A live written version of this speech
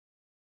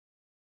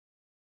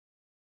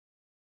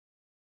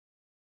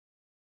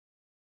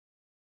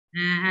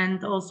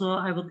And also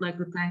I would like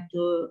to thank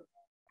to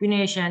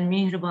Güneş and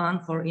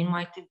Mihriban for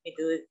inviting me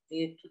to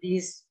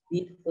this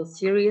beautiful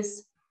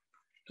series.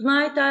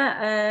 Tonight,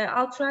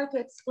 I'll try to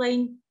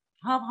explain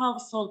how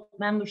household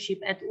membership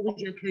at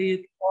Ulucak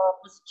Höyük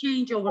was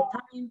changed over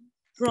time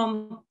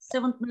from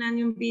 7th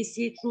millennium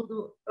BC through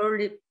the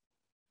early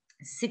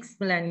 6th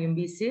millennium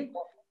BC.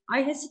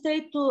 I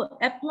hesitate to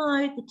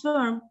apply the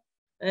term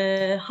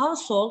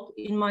household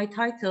in my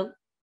title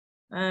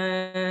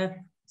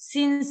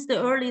since the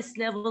earliest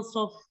levels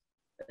of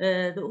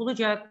the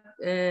Ulucak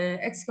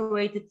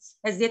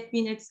has yet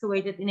been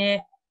excavated in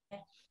a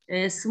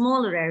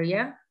smaller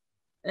area.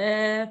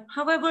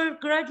 However,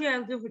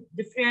 gradual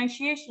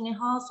differentiation in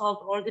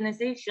household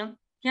organization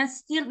can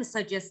still be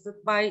suggested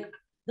by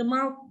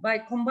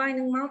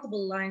combining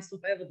multiple lines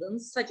of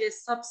evidence, such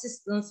as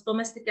subsistence,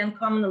 domestic and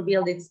communal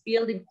buildings,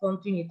 building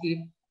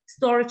continuity,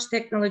 storage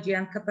technology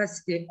and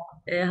capacity,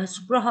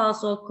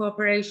 supra-household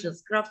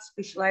cooperations, craft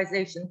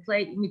specialization,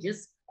 clay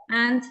images,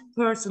 and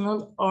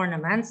personal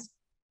ornaments.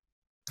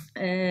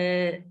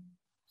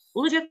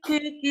 Ulucak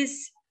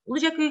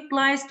Höyük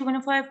lies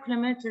 25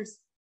 kilometers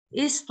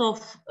east of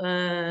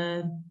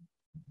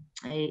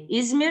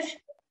Izmir,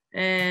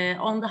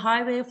 on the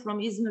highway from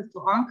Izmir to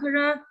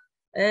Ankara.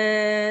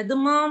 The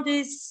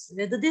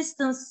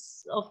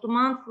distance of the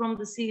mount from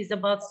the sea is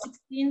about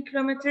 16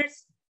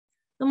 kilometers.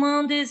 The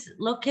mount is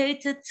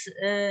located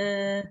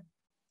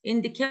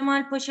in the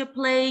Kemal Pasha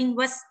Plain,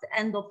 west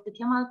end of the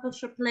Kemal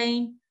Pasha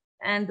Plain,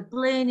 and the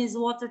plain is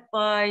watered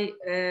by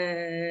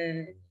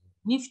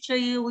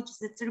Nifçayı, which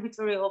is a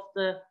tributary of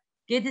the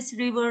Gediz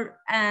River,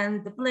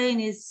 and the plain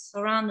is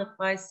surrounded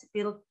by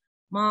Spil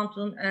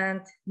Mountain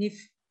and Nif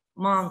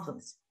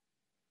Mountains.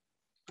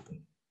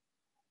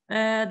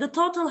 The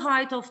total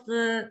height of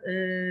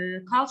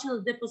the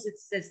cultural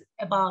deposits is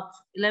about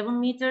 11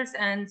 meters,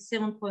 and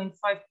 7.5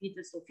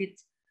 meters of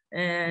it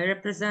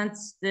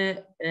represents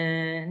the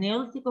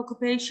Neolithic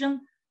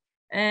occupation.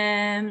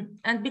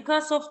 And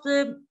because of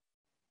the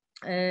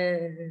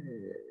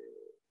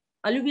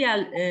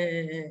alluvial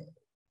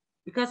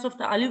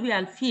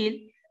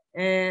field,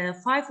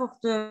 5 of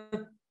the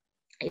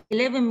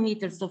 11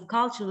 meters of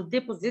cultural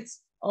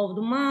deposits of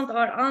the mount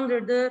are under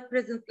the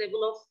present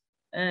level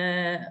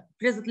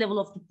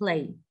of the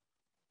plain.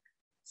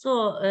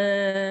 So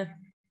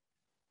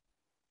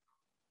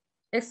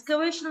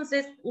excavations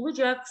at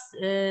Ulucak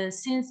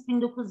since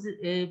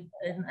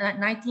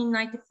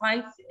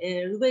 1995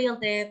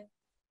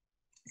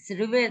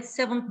 revealed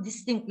 7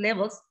 distinct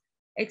levels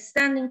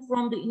extending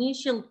from the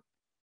initial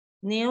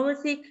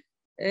Neolithic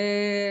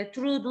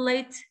through the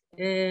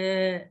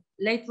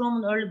late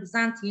Roman, early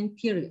Byzantine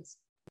periods.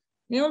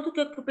 Neolithic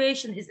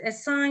occupation is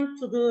assigned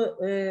to the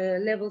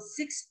level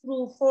 6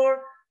 through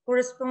 4,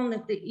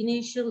 corresponding to the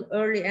initial,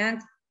 early,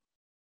 and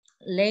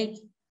late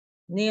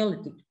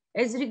Neolithic.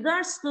 As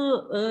regards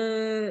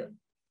to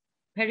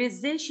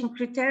periodization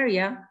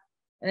criteria,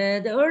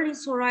 the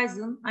earliest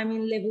horizon, I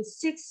mean level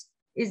 6,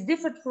 is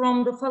different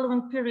from the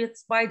following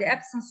periods by the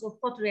absence of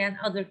pottery and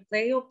other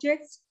clay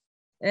objects.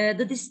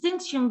 The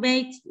distinction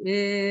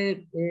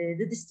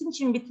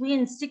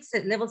between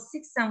level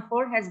 6 and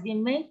 4 has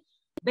been made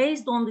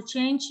based on the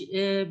change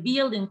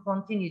building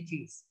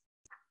continuities.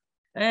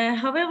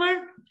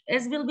 However,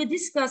 as will be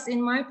discussed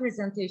in my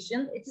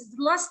presentation, it is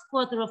the last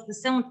quarter of the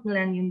 7th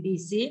millennium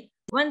BC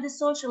when the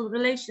social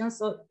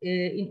relations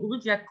in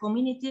Ulucak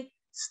community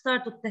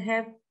started to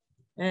have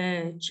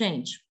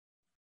change.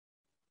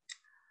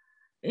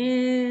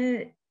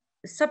 In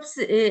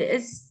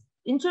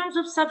terms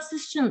of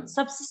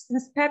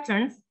subsistence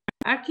patterns,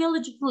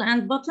 archaeological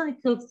and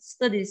botanical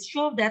studies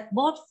show that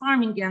both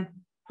farming and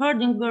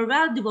herding were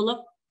well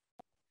developed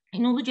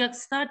in Ulucak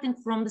starting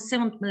from the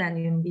 7th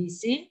millennium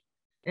BC.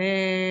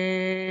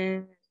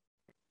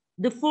 The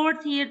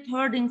 4-tiered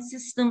herding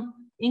system,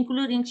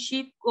 including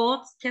sheep,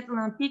 goats, cattle,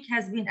 and pig,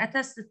 has been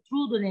attested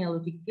through the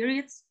Neolithic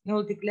periods,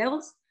 Neolithic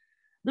levels.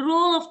 The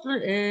role of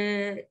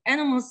the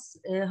animals,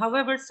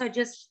 however, such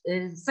as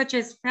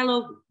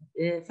fallow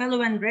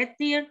and red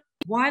deer,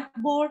 wild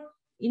boar,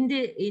 in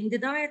the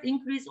diet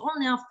increased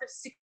only after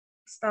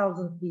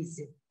 6000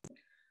 BC.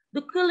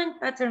 The killing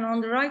pattern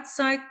on the right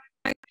side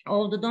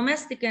of the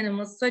domestic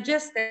animals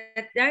suggests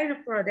that dairy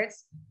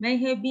products may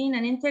have been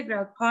an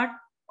integral part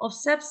of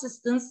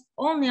subsistence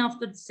only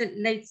after the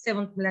late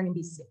 7th millennium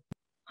BC.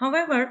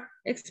 However,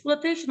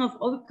 exploitation of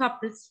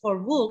ovicaprids for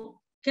wool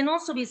can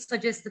also be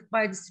suggested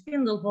by the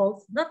spindle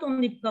holes, not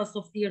only because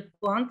of their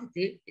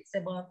quantity, it's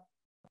about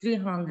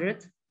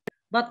 300,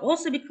 but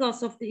also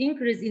because of the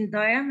increase in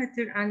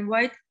diameter and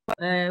weight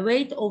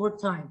over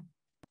time.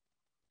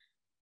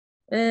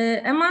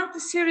 Among the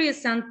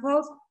series and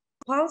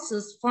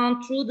pulses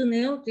found through the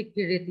Neolithic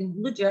period in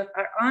Ulucak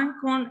are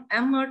einkorn,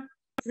 emmer,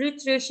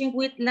 fruit threshing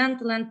wheat,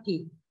 lentil, and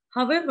pea.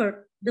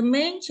 However, the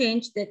main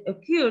change that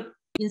occurred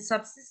in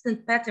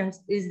subsistent patterns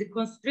is the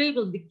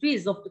considerable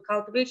decrease of the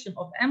cultivation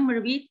of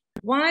emmer wheat,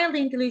 while the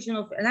inclusion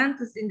of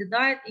lentils in the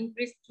diet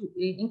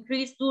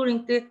increased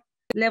during the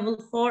level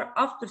 4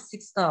 after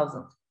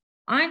 6000.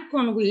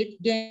 Einkorn wheat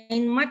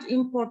gained much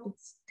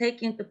importance,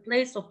 taking the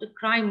place of the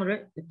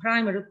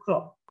primary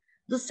crop.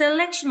 The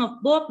selection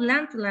of both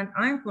lentil and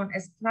einkorn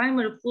as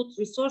primary food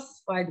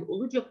resources by the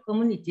Ulucak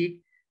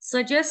community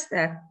suggests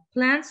that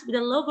plants with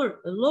a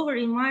lower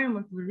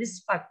environmental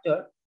risk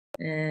factor,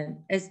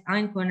 as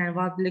einkorn and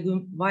wild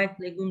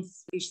legume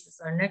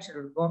species are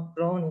naturally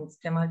grown in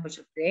Kemal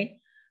Pasha Plain,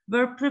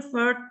 were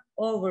preferred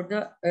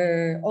over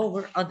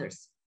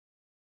others.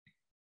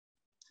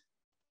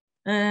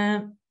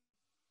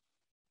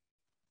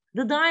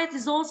 The diet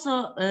is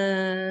also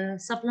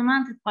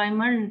supplemented by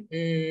marine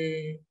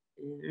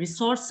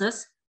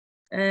resources,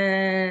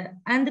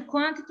 and the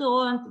quantity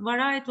and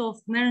variety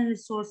of marine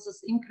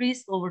resources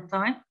increased over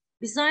time.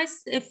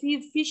 Besides a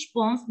few fish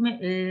bones,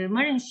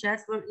 marine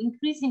shells were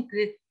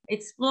increasingly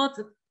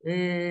exploited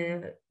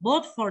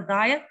both for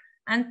diet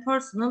and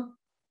personal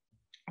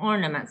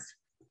ornaments.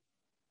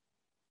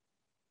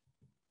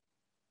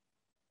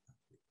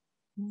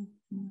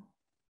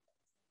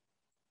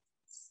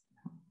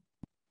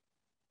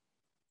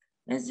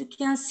 As you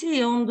can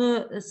see on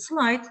the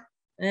slide,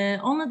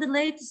 only the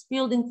latest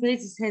building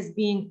phases has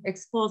been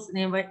exposed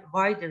in a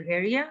wider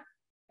area,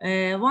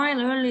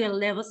 while earlier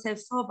levels have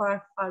so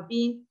far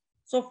been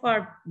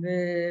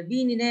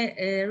in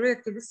a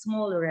relatively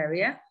smaller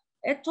area.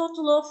 A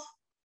total of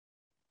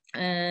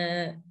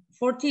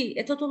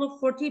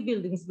 40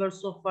 buildings were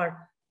so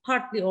far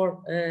partly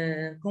or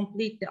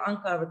completely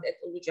uncovered at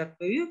Ulucak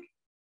Höyük.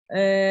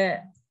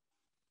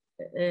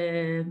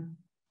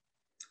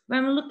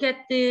 When we look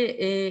at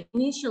the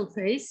initial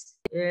phase,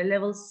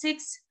 level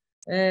 6,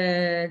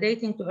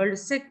 dating to early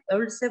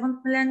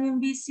 7th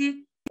millennium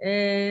BC,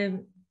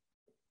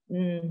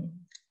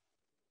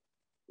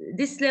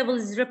 this level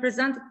is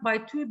represented by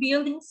 2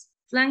 buildings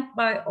flanked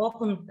by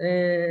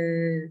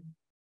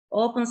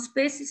open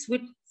spaces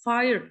with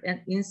fire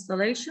and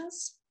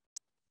installations.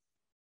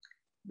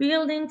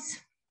 Buildings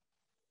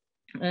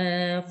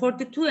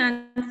 42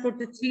 and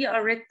 43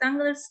 are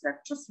rectangular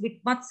structures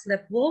with mud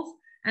slab walls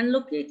and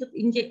located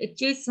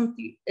adjacent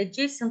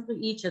to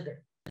each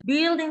other.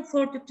 Building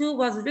 42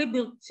 was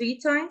rebuilt 3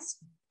 times,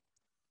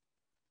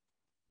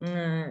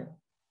 and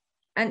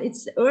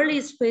its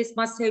earliest phase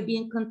must have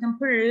been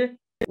contemporary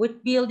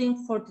with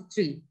building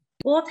 43.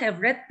 Both have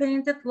red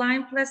painted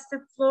lime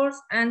plastered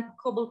floors and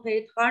cobble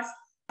paved hearths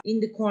in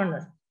the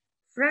corner.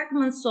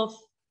 Fragments of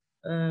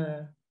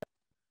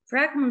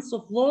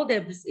wall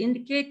debris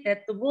indicate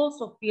that the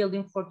walls of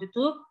building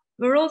 42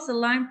 were also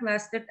lime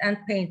plastered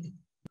and painted.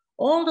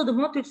 Although the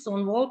motifs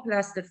on wall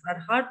plasters are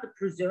hard to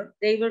preserve,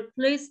 they were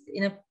placed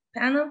in a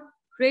panel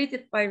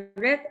created by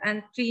red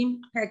and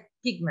cream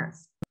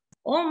pigments.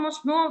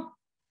 Almost no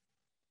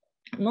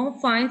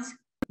finds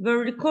were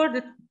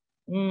recorded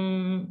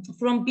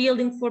from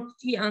building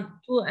 42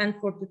 and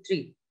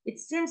 43. It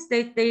seems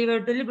that they were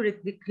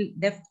deliberately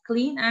left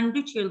clean and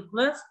ritual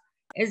closed,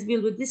 as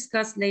will be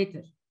discussed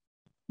later.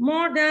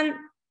 More than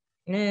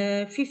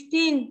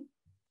 15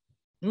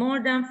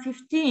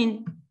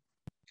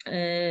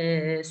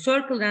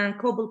 circle and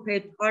cobble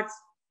paved hearths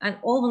and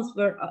ovens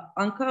were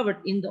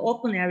uncovered in the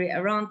open area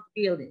around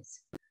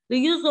buildings. The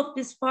use of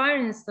these fire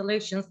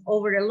installations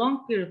over a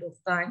long period of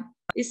time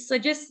is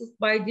suggested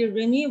by the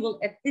renewal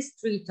at least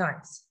 3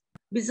 times.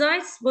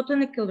 Besides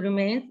botanical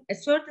remains, a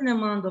certain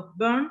amount of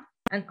burned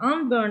and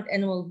unburned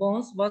animal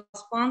bones was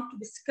found to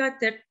be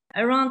scattered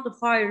around the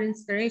fire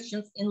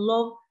installations in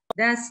low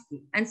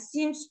density and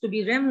seems to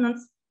be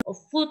remnants of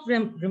food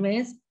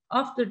remains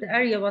after the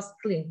area was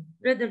cleaned,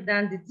 rather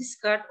than the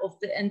discard of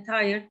the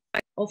entire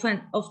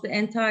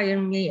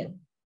meal.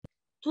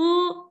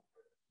 2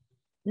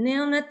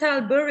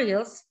 neonatal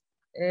burials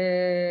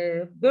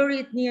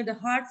buried near the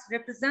hearths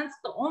represents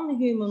the only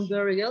human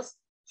burials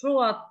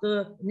throughout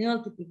the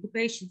Neolithic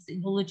occupations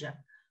in Ulucak.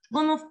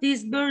 One of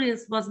these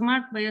burials was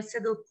marked by a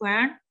saddle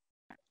quern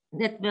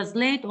that was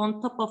laid on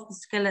top of the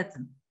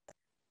skeleton.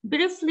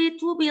 Briefly,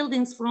 2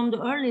 buildings from the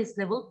earliest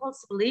level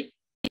possibly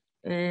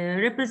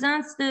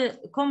represents the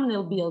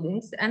communal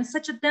buildings, and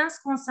such a dense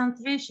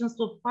concentrations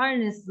of fire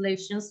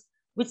installations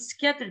with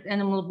scattered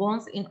animal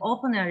bones in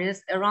open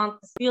areas around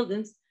these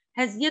buildings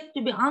has yet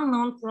to be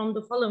unknown from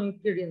the following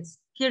periods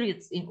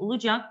in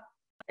Ulucak.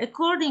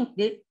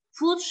 Accordingly,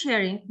 food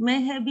sharing may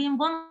have been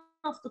one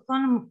of the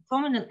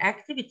communal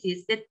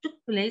activities that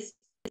took place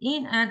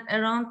in and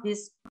around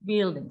these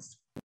buildings.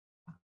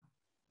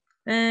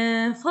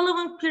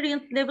 Following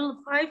period, level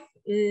 5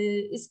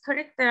 is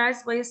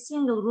characterized by a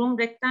single room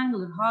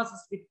rectangular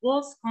houses with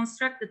walls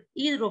constructed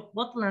either of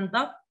wattle and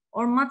duck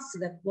or mud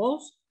slabs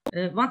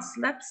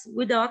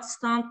without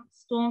stone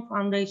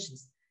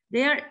foundations.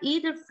 They are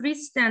either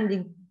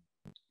freestanding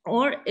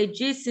or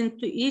adjacent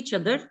to each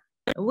other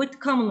with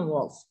common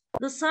walls.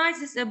 The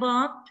size is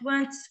about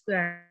 20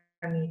 square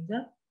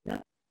meters.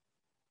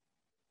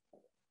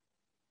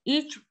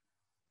 Each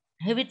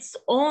have its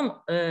own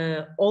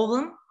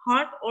oven,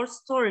 hearth, or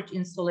storage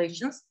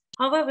installations.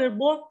 However,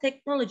 both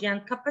technology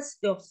and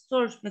capacity of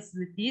storage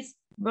facilities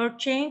were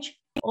changed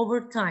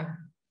over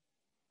time.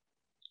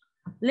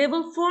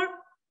 Level 4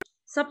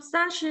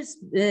 Substantial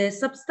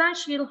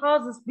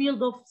houses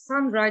built of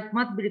sun-dried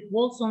mud brick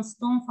walls on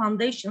stone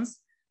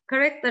foundations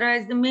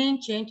characterize the main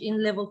change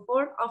in level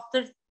 4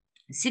 after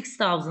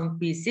 6000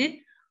 BC.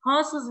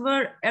 Houses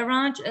were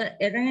arranged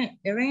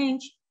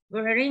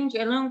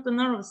along the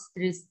narrow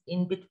streets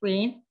in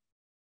between.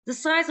 The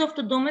size of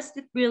the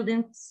domestic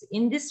buildings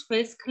in this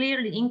phase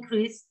clearly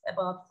increased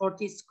about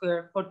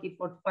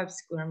 45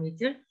 square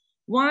meters,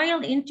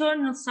 while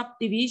internal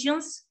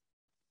subdivisions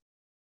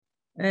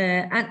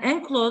and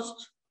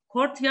enclosed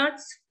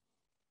courtyards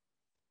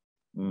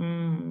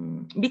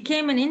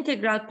became an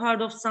integral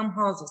part of some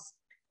houses.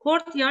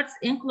 Courtyards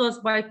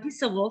enclosed by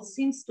pisa walls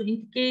seems to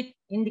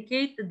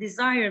indicate the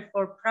desire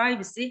for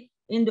privacy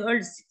in the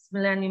early 6th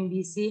millennium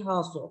BC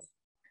households.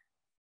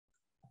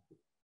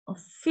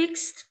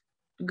 Fixed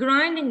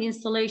grinding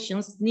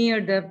installations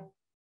near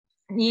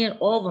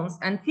ovens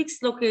and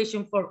fixed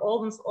location for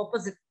ovens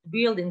opposite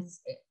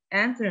buildings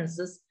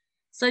entrances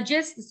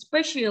suggest the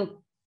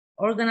special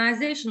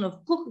organization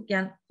of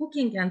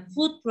cooking and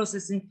food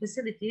processing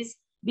facilities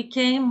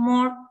became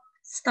more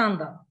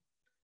standard.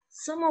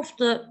 Some of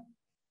the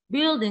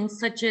buildings,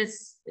 such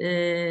as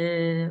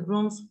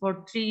rooms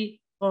for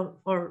 3 and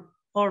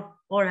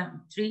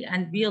 3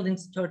 and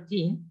buildings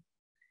 13,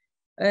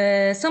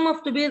 some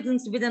of the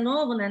buildings with an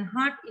oven and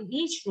hearth in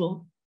each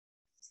room,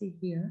 see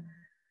here,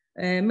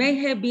 may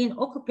have been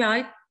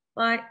occupied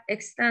by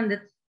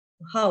extended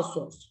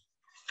households.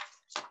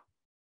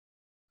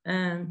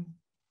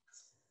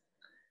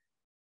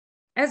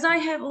 As I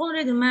have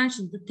already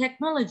mentioned, the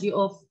technology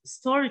of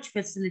storage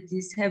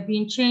facilities have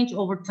been changed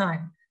over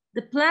time.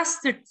 The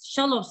plastered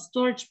shallow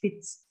storage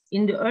pits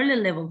in the early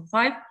level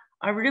 5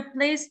 are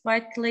replaced by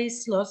clay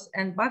sloughs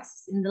and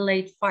boxes in the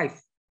late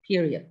 5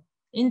 period.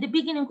 In the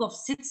beginning of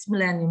 6th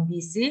millennium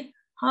BC,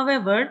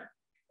 however,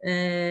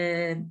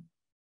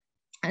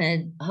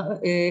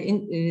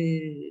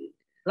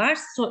 large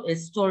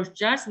storage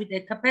jars with a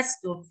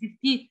capacity of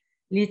 50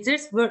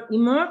 liters were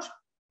emerged,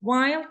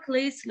 while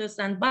clay sloughs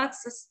and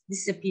boxes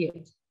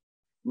disappeared.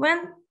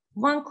 When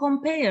one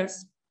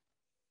compares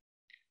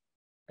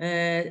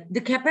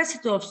the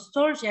capacity of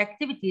storage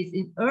activities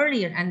in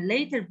earlier and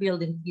later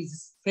building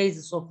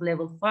phases of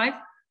level 5,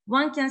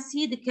 one can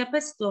see the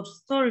capacity of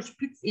storage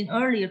pits in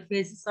earlier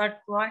phases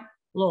are quite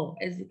low.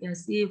 As you can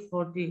see,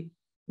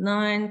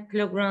 49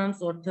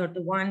 kilograms or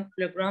 31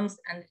 kilograms,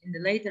 and in the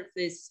later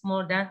phases,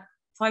 more than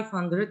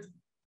 500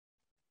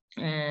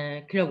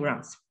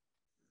 kilograms.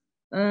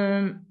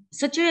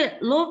 Such a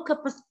low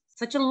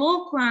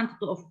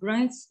quantity of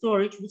grain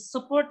storage would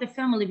support a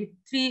family with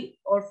 3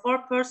 or 4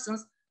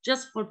 persons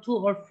just for 2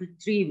 or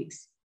 3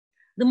 weeks.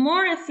 The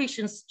more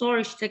efficient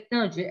storage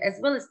technology, as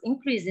well as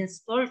increase in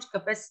storage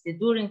capacity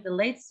during the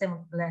late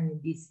 7th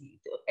millennium BC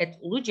at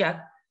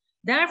Ulucak,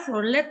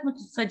 therefore led me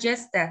to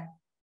suggest that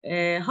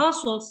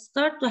households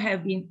start to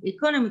have been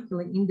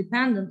economically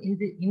independent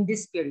in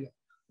this period,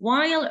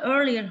 while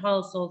earlier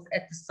households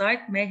at the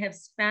site may have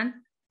spent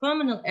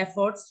communal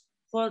efforts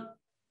for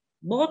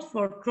both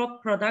for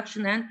crop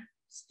production and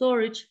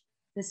storage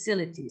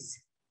facilities.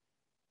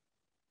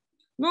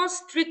 No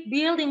strict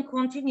building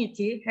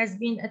continuity has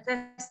been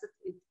attested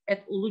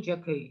at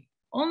Ulucak Höyük.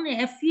 Only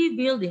a few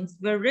buildings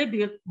were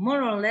rebuilt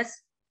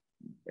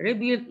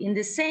in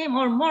the same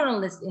or more or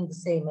less in the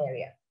same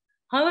area.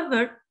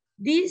 However,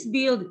 these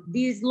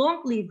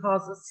long-lived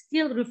houses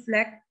still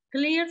reflect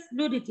clear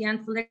fluidity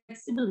and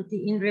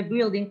flexibility in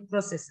rebuilding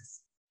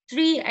processes.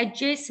 3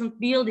 adjacent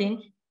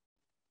buildings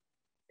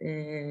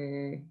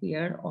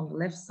here on the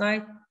left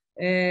side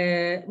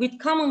with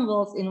common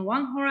walls in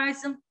one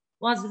horizon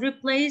was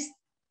replaced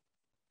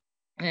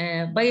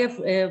by a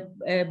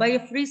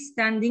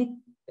freestanding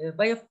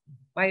 3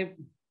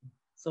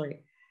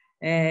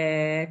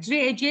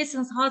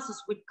 adjacent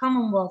houses with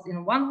common walls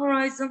in one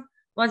horizon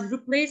was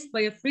replaced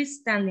by a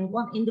freestanding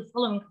one in the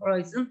following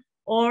horizon,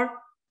 or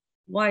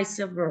vice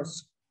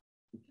versa.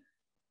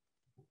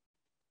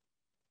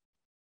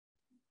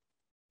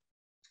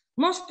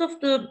 Most of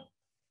the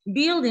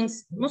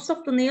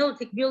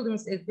Neolithic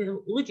buildings at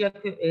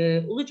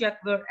Ulucak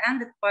were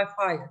ended by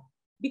fire.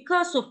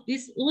 Because of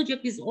this,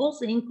 Ulucak is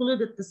also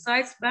included the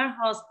sites where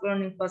house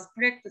burning was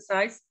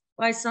practiced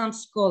by some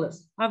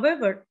scholars.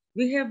 However,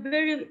 we have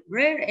very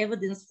rare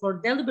evidence for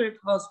deliberate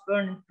house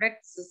burning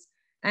practices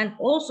and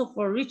also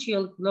for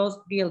ritual closed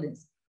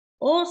buildings.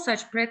 All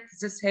such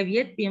practices have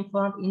yet been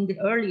found in the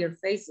earlier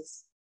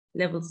phases,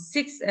 level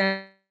 6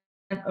 and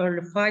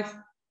early 5.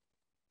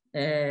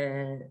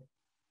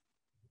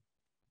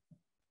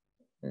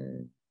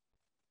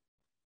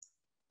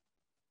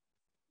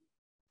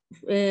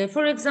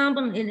 For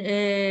example,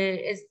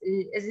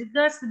 as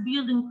regards to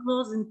building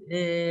closing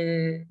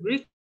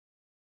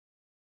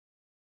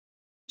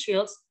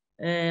rituals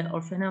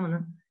or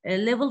phenomenon,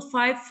 level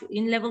 5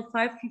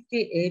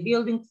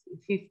 building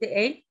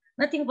 58,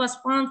 nothing was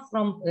found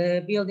from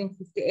building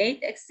 58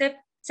 except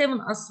 7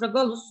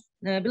 astragalus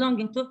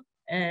belonging to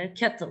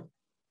cattle.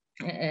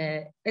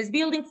 As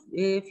building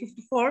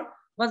 54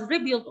 was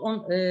rebuilt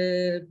on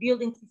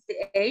building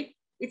 58,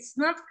 it's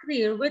not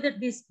clear whether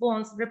these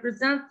bones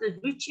represent the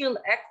ritual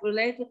act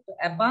related to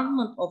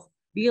abandonment of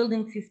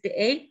building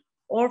 58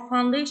 or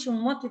foundation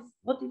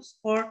motives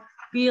for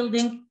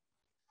building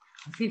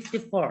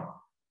 54.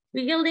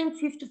 Building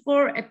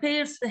 54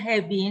 appears to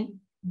have been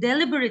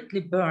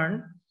deliberately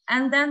burned,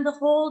 and then the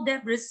whole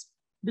debris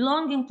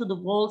belonging to the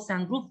walls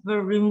and roof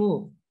were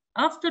removed.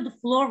 After the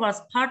floor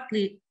was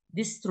partly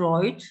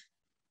destroyed,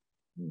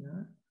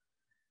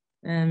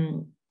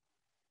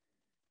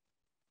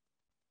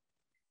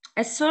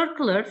 a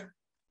circular,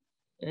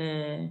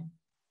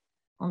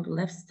 on the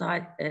left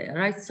side,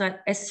 right side,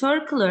 a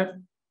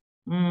circular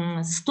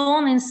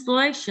stone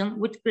installation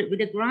with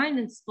a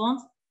grinding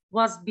stones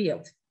was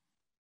built.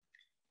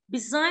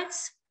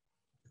 Besides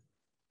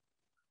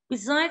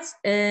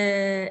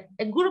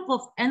a group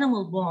of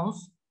animal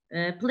bones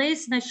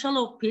placed in a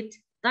shallow pit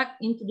dug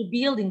into the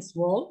building's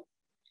wall,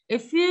 a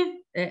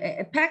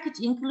package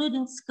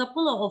including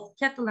scapula of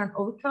cattle and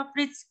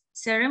ovicaprids,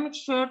 ceramic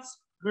shards,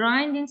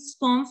 grinding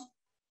stones,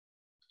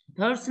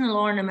 personal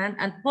ornament,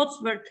 and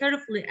pots were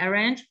carefully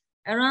arranged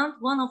around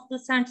one of the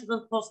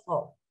central post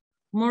holes.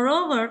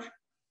 Moreover,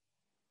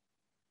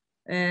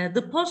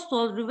 the post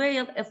hole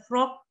revealed a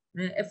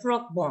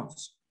frog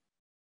bones.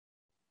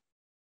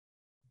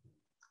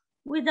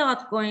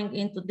 Without going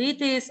into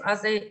details,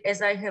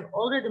 as I have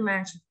already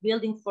mentioned,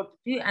 building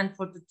 42 and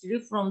 43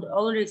 from the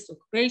earliest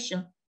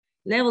occupation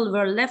level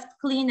were left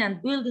clean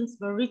and buildings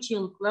were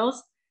ritual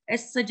closed,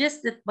 as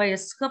suggested by a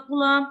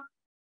scapula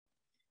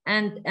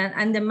and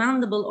the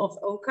mandible of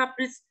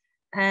ovicaprids,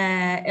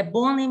 a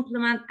bone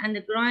implement, and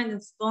the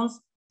grinding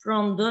stones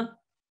from the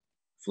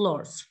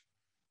floors.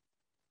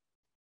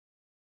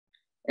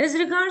 As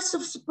regards to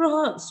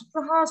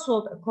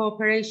super-household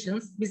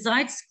cooperations,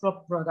 besides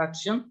crop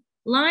production,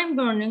 lime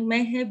burning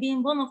may have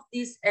been one of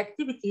these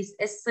activities,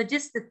 as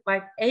suggested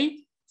by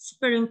 8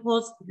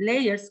 superimposed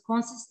layers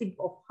consisting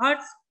of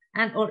hearts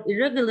and or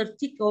irregular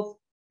thick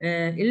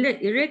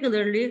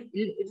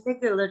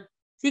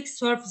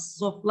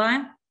surfaces of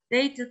lime,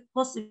 dated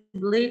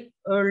possibly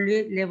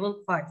early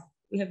level 5.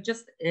 We have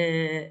just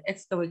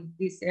excavated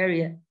this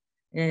area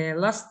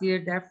last year,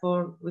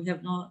 therefore we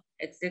have no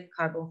exact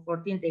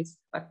carbon-14 dates,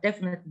 but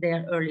definitely they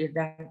are earlier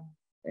than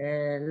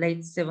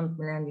late 7th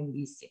millennium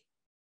BC.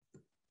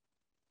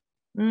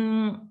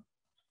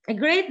 A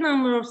great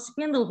number of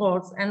spindle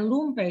hoards and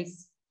loom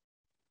base,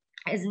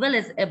 as well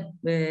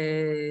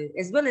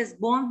as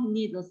bone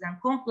needles and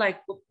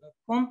comb-like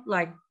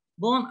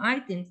bone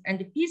items and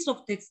a piece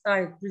of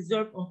textile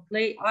preserved on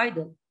clay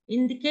idol,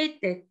 indicate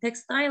that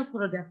textile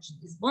production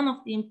is one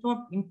of the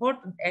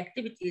important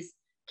activities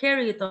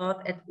carried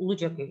out at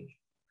Ulucak Höyük.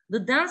 The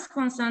dense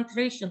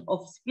concentration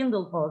of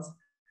spindle hoards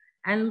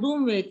and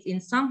loom weights in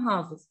some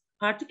houses,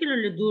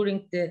 particularly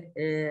during the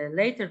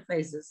later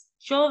phases,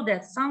 show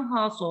that some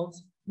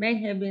households may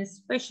have been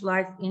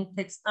specialized in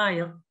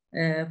textile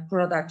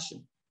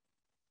production.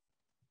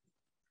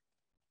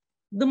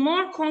 The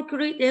more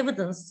concrete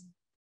evidence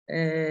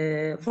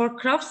for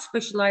craft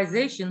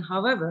specialization,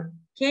 however,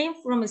 came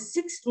from a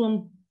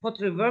 6-room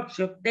pottery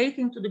workshop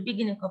dating to the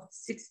beginning of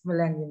the 6th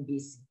millennium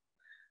BC.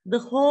 The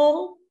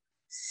whole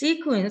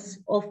sequence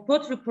of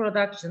pottery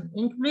production,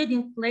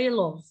 including clay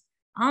loaves,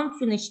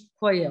 unfinished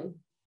coil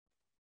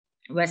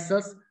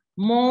vessels,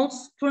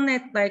 molds,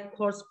 turnette-like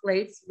coarse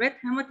plates, red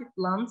hematite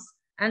lamps,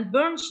 and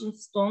burnishing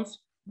stones,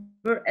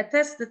 were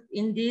attested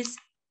in this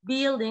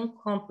building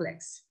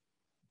complex.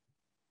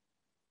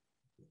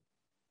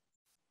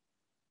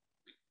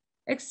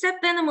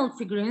 Except animal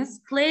figurines,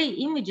 clay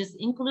images,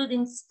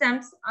 including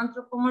stamps,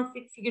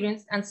 anthropomorphic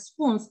figurines, and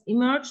spoons,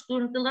 emerged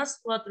during the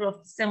last quarter of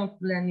the 7th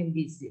millennium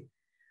BC.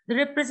 The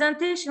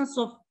representations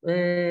of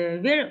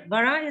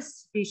various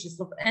species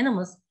of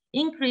animals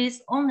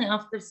increased only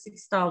after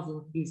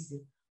 6000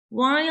 BC,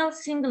 while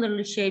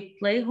singularly shaped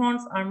clay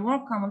horns are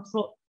more common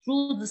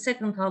through the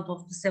second half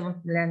of the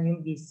 7th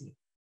millennium BC.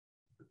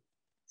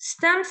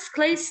 Stamps,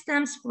 clay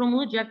stamps from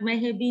Ulucak may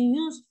have been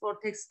used for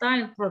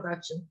textile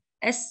production,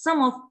 as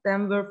some of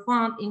them were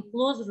found in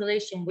close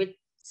relation with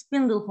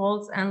spindle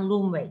holes and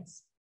loom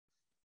weights.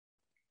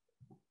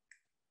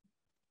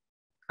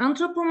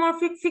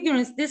 Anthropomorphic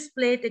figurines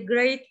displayed a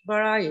great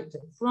variety,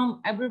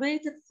 from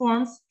abbreviated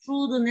forms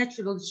through the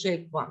naturally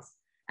shaped ones,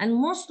 and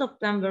most of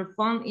them were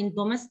found in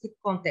domestic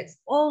context,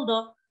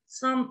 although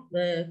some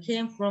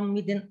came from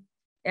midden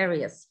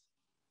areas.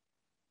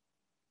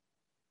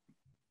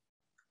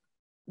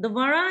 The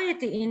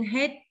variety in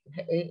head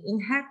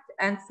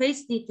and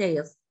face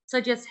details,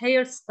 such as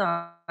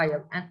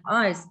hairstyle and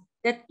eyes,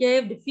 that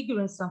gave the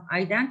figurine some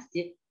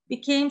identity,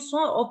 became so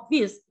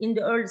obvious in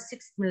the early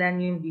 6th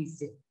millennium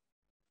BC.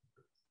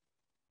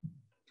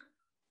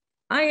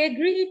 I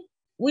agree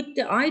with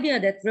the idea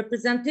that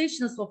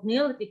representations of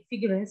Neolithic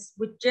figurines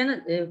with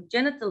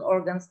genital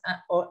organs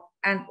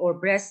or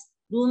breasts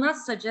do not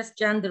suggest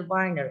gender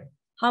binary.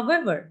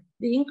 However,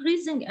 the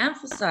increasing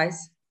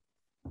emphasis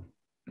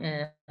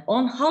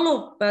on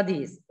hollow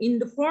bodies in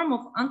the form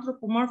of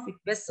anthropomorphic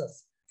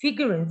vessels,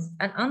 figurines,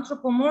 and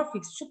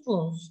anthropomorphic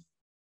spoons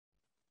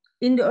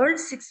in the early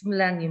 6th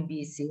millennium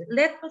BC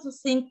led me to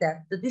think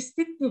that the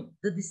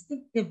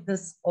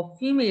distinctiveness of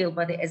female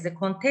body as a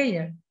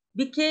container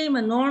became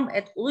a norm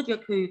at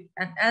Ulucak Höyük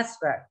and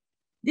elsewhere.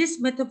 This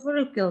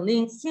metaphorical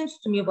link seems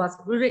to me was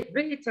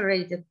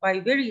reiterated by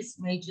various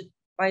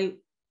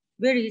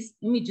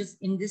images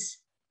in this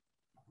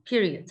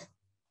period.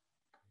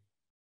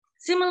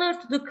 Similar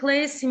to the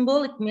clay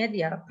symbolic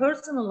media,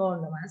 personal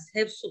ornaments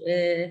have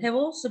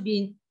also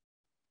been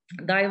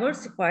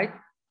diversified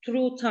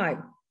through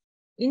time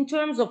in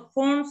terms of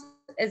forms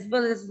as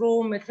well as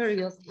raw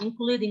materials,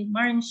 including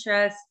marine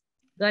shells,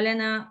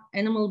 galena,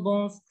 animal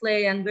bones,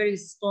 clay, and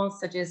various stones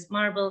such as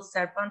marble,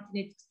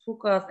 serpentinite,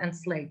 tucas, and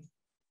slate.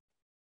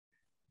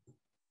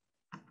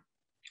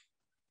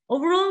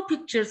 Overall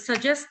pictures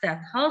suggest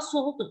that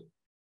household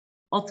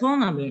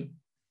autonomy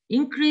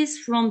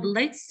increased from the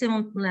late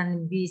 7th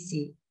millennium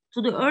BC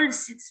to the early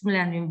 6th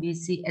millennium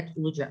BC at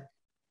Ulucak.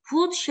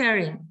 Food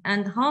sharing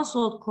and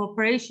household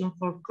cooperation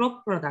for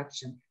crop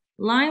production,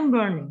 lime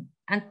burning,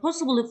 and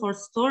possibly for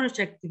storage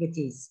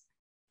activities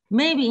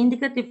may be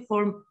indicative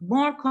for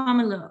more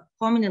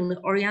communally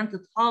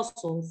oriented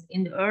households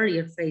in the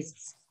earlier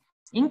phases.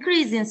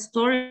 Increase in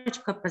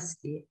storage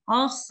capacity,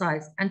 house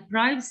size, and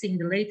privacy in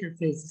the later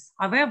phases,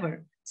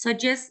 however,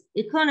 suggests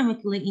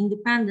economically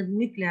independent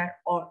nuclear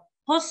or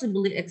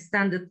possibly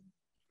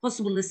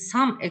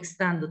some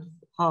extended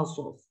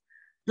households.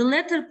 The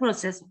latter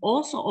process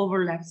also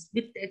overlaps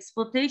with the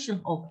exploitation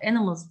of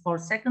animals for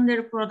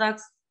secondary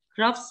products,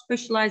 craft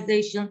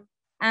specialization,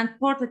 and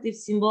portative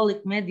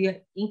symbolic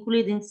media,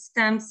 including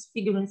stamps,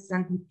 figurines,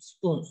 and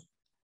spoons.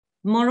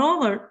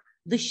 Moreover,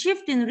 the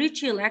shift in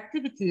ritual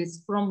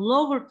activities from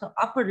lower to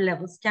upper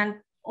levels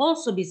can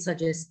also be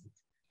suggested.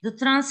 The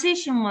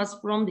transition was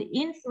from the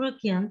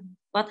infrequent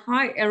but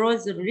high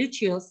erosive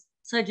rituals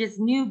such as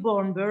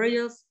newborn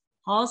burials,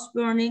 house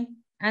burning,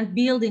 and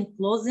building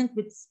clothing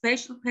with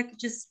special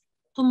packages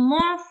to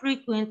more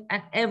frequent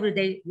and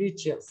everyday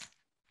rituals.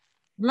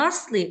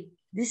 Lastly,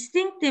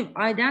 distinctive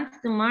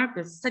identity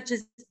markers such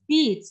as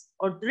beads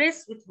or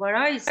dress with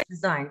various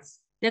designs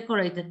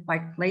decorated by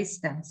clay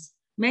stamps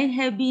may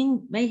have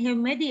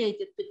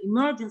mediated the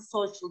emergent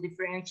social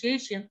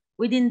differentiation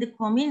within the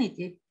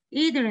community,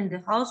 either in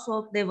the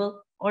household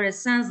level or a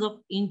sense of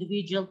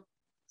individual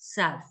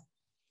self.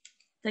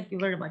 Thank you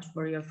very much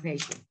for your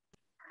patience.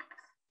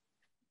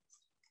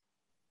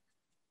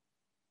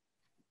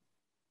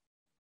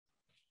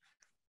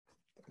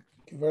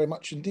 Thank you very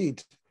much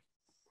indeed.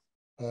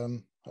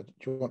 Do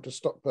you want to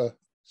stop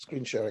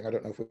screen sharing? I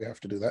don't know if we have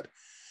to do that,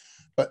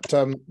 but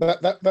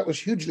that was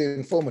hugely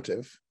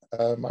informative.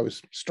 I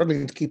was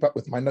struggling to keep up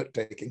with my note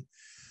taking.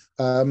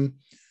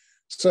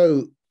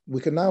 So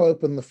we can now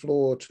open the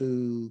floor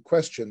to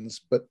questions,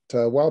 but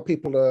while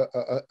people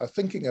are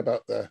thinking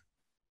about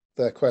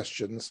their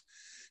questions,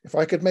 if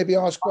I could maybe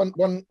ask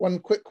one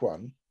quick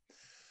one,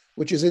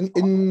 which is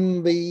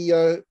in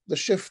the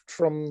shift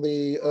from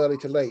the early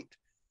to late.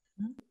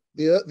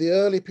 The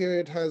early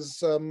period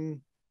has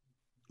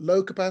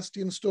low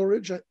capacity and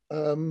storage,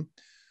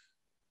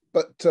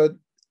 but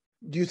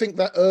do you think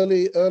that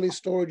early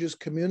storage is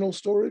communal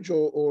storage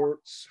or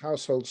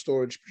household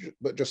storage,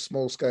 but just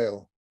small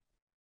scale?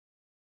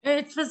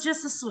 It was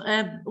just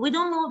we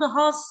don't know the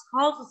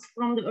houses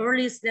from the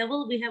earliest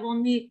level. We have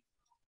only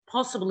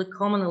possibly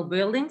communal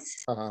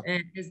buildings,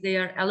 as they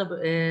are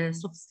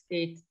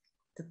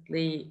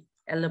sophisticatedly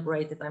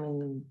elaborated. I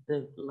mean,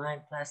 the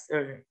lime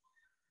plaster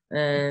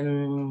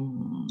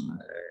and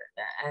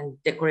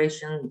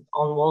decoration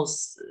on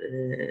walls,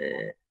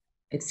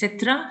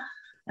 etc.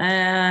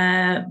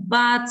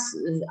 But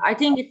I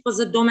think it was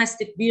a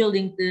domestic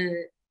building.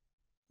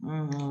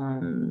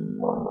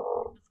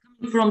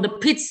 From the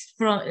pits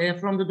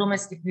from the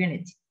domestic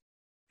unit.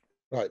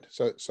 Right.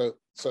 So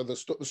the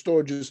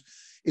storage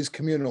is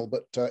communal,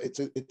 but it's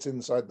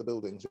inside the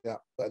buildings, yeah,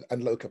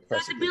 and low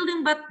capacity. The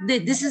building, but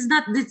this is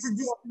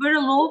very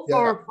low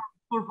for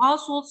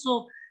households.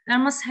 So there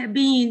must have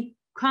been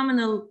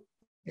communal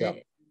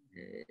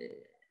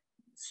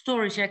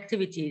storage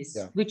activities,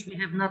 which we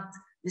have not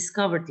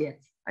discovered yet.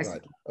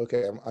 Right.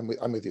 Okay.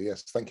 I'm with you.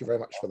 Yes. Thank you very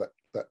much for that.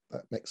 That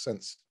makes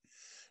sense.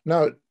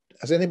 Now,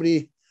 has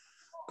anybody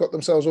got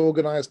themselves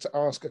organized to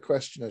ask a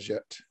question as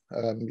yet?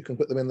 You can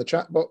put them in the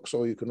chat box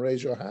or you can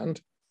raise your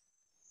hand.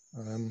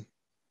 I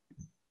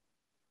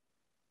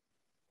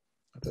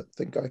don't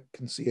think I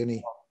can see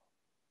any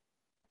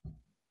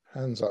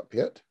hands up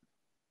yet.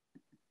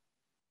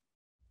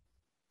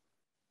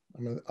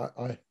 I mean,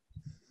 I'm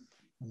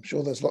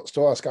sure there's lots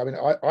to ask. I mean,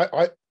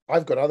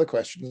 I've got other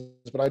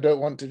questions, but I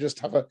don't want to just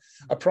have a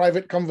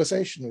private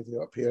conversation with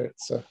you up here.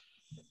 It's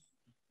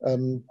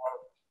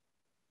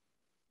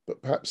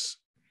but perhaps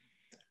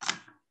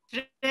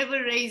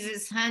Trevor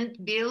raises hand,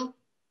 Bill.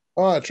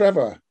 Ah,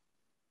 Trevor.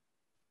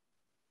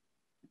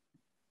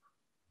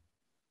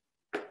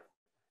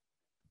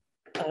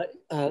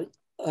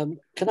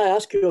 Can I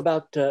ask you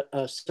about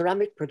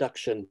ceramic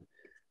production?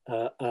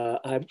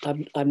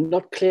 I'm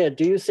not clear.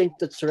 Do you think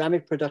that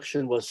ceramic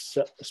production was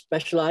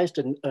specialized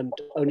and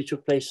only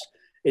took place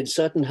in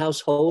certain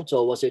households,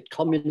 or was it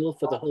communal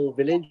for the whole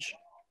village?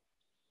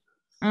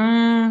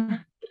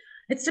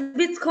 It's a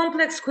bit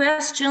complex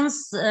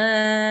questions.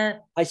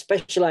 I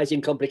specialize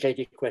in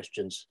complicated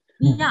questions.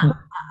 Yeah,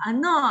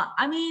 no,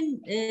 I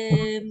mean,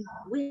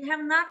 we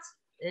have not,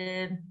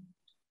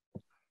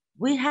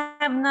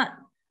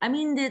 I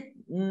mean, that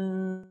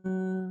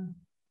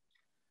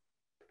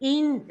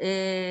in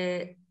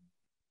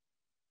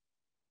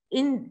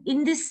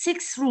this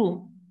 6th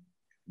room,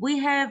 we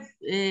have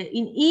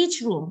in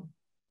each room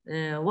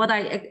what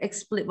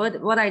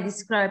I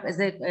describe as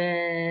a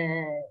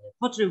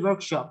pottery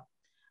workshop.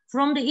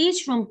 From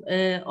each room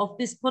of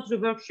this pottery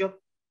workshop,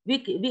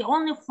 we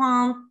only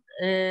found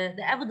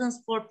the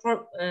evidence for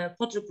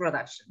pottery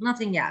production,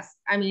 nothing else.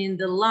 I mean,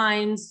 the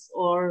limes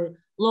or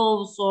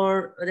loaves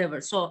or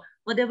whatever. So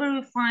whatever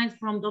we find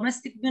from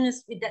domestic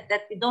units we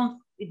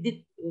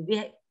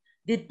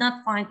did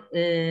not find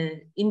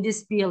in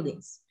these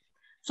buildings.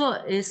 So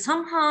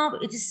somehow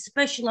it is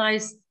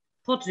specialized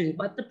pottery,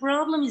 but the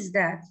problem is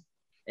that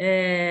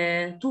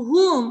to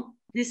whom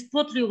this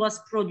pottery was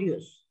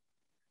produced.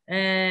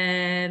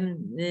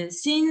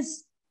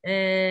 Since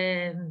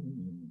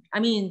I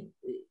mean,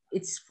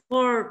 it's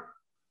for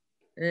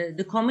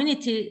the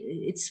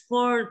community, it's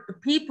for the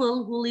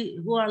people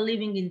who are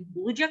living in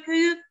Ulucak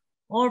Höyük,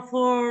 or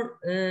for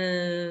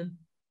to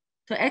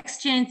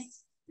exchange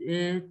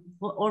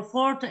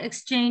to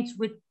exchange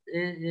with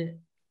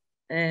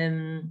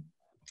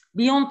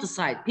beyond the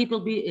site,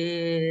 people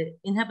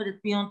inhabited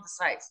beyond the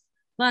sites.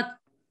 But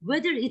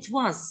whether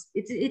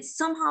it's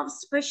somehow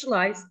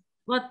specialized,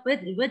 but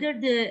whether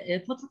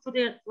the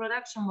pottery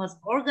production was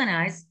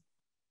organized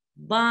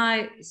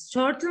by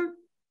certain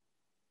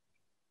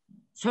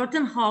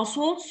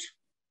households,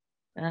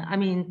 I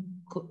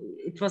mean,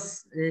 it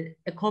was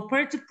a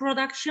cooperative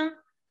production,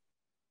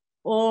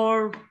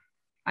 or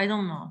I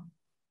don't know.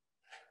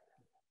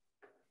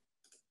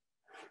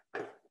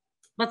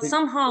 But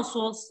some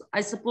households,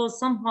 I suppose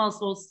some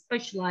households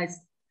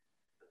specialized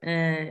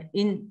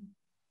in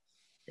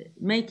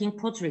making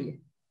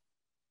pottery.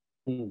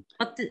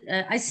 But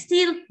I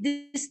still,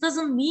 this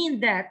doesn't mean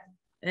that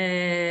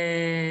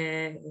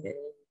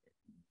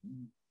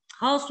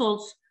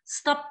households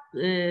stop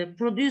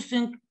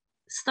producing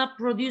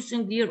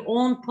their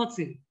own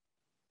pottery.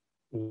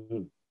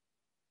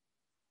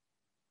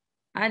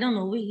 I don't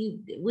know.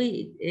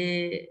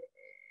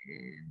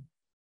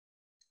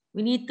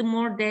 We need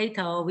more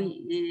data.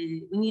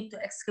 We need to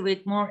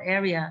excavate more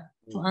area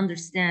to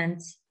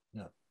understand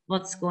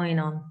what's going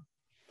on.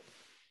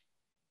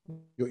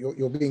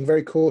 You're being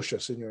very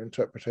cautious in your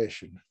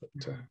interpretation.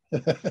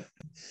 But,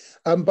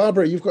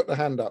 Barbara, you've got the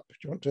hand up. Do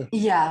you want to?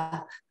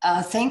 Yeah,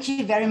 thank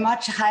you very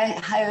much.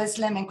 Hi,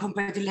 Özlem, and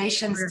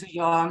congratulations to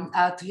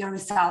your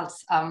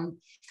results.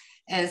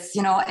 As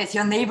you know, as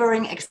your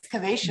neighboring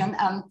excavation,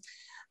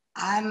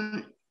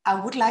 I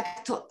would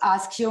like to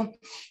ask you.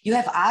 You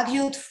have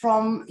argued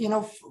for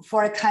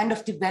a kind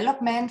of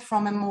development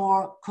from a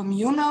more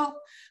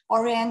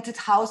communal-oriented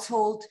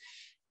household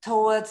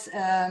towards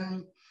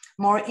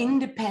more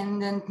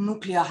independent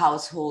nuclear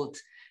household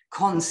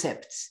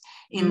concepts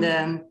in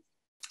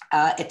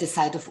at the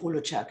site of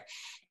Ulucak.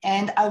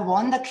 And I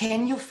wonder,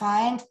 can you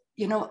find,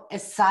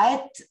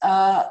 aside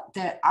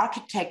the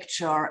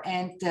architecture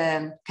and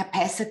the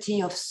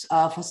capacity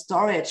for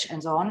storage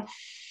and so on,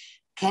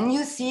 can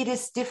you see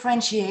this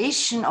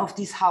differentiation of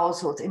these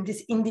households and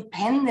this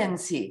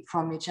independency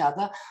from each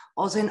other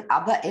also in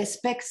other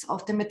aspects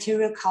of the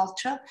material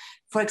culture?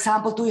 For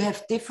example, do you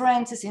have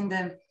differences in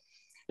the,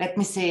 let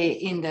me say,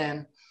 in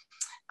the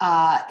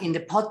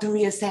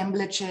pottery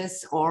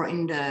assemblages, or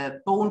in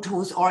the bone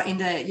tools, or in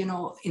the,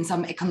 in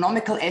some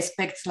economical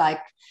aspects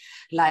like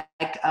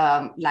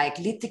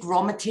lithic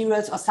raw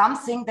materials, or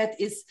something that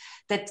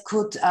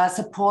could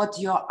support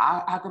your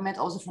argument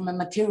also from a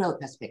material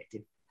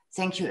perspective?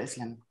 Thank you,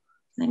 Özlem.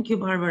 Thank you,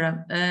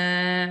 Barbara.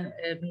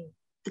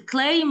 The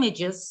clay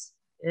images,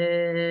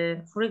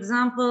 for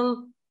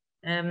example,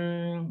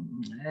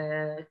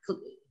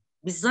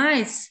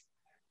 besides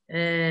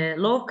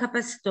low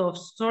capacity of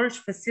storage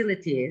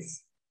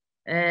facilities,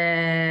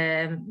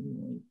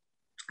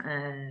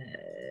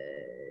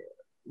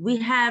 we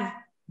have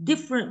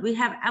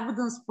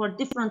evidence for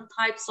different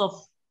types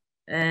of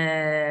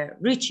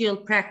ritual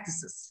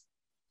practices,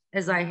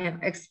 as I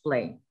have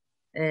explained.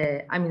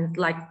 I mean,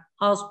 like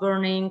house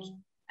burning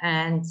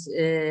and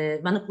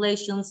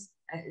manipulations,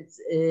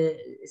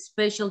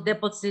 special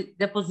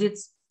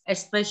deposits,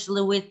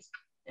 especially with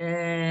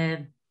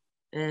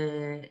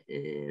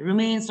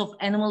remains of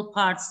animal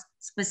parts,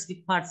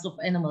 specific parts of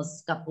animals,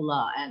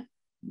 scapula and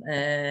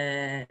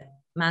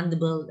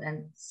mandible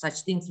and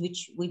such things,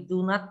 which we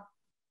do not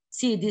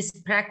see this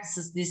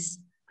practice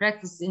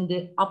in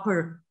the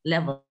upper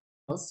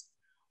levels.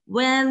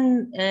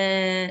 When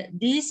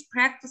these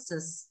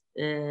practices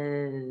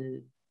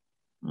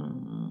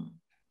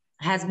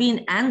has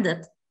been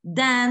ended,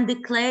 then the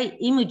clay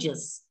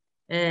images,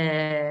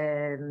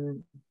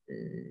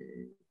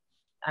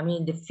 I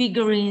mean, the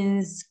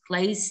figurines,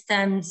 clay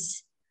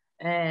stems,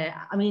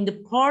 I mean,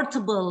 the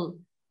portable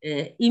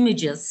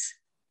images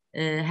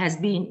has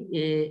been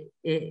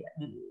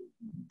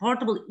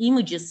portable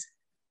images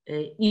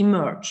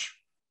emerge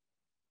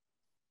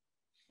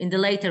in the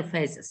later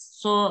phases.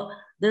 So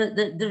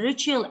the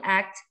ritual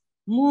act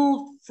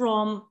moved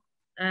from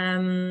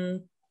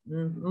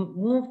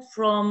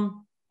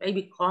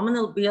maybe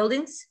communal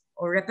buildings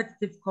or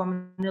repetitive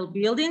communal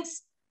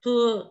buildings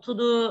to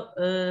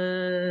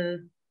the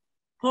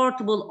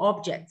portable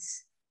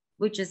objects,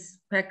 which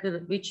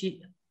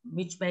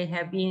may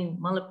have been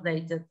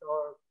manipulated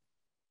or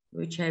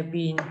which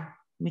may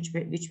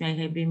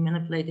have been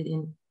manipulated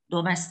in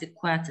domestic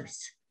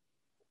quarters.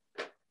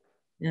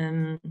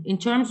 In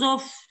terms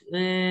of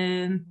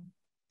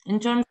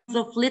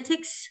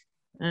lithics,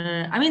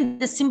 I mean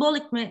the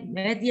symbolic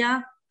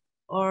media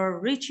or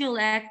ritual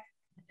act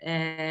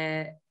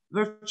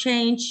were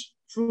changed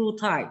through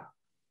time.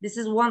 This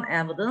is one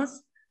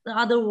evidence. The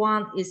other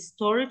one is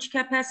storage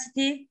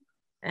capacity,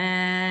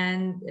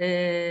 and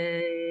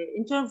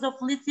in terms of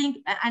lithic,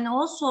 and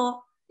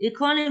also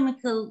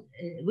economical,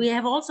 we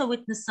have also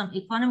witnessed some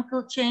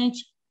economical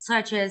change,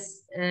 such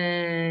as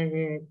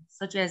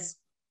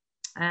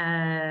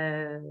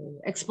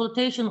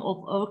exploitation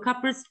of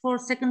overcoppers for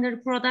secondary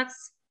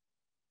products.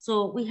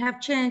 So we have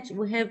changed.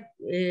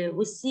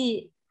 We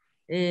see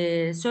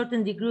a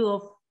certain degree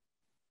of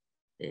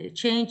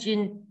change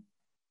in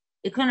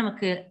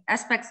economic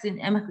aspects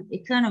in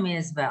economy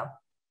as well.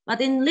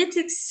 But in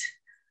lithics,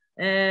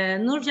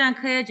 Nurcan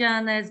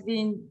Kayacan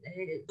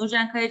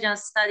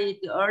studied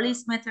the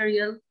earliest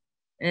material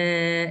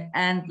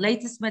and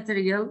latest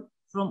material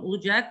from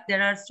Ulucak.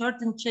 There are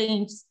certain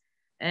changes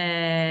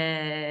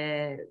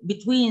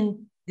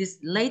between this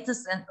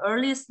latest and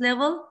earliest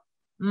level,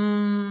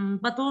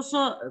 but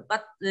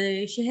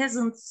she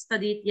hasn't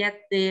studied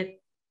yet the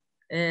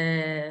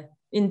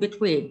in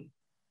between.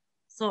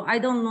 So I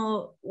don't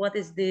know what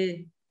is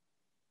the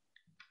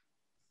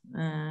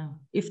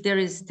if there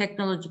is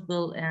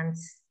technological and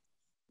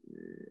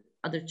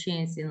other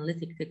changes in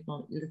lithic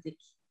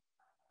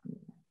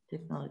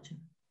technology.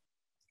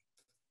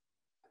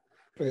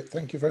 Great,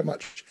 thank you very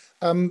much.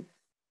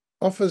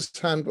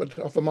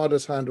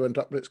 Offermada's hand went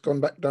up, but it's gone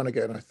back down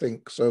again, I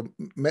think. So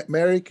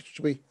Mary,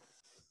 should we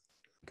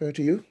go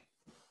to you?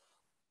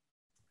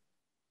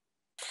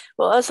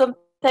 Well, Özlem,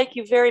 thank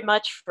you very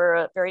much for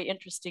a very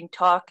interesting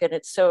talk. And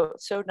it's so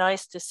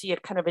nice to see a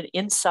kind of an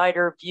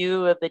insider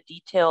view of the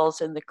details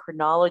and the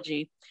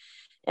chronology.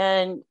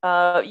 And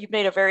you've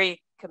made a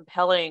very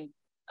compelling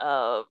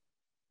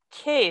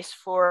case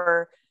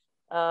for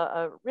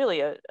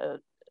really a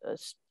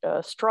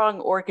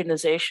strong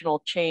organizational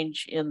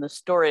change in the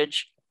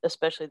storage,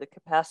 especially the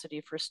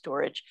capacity for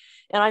storage.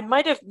 And I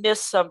might have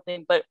missed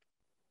something, but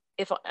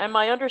am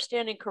I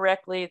understanding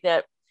correctly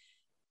that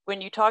when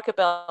you talk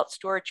about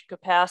storage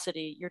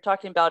capacity, you're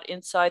talking about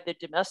inside the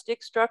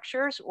domestic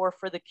structures or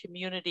for the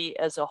community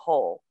as a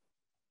whole?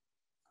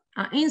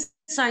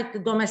 Inside the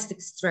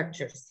domestic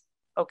structures.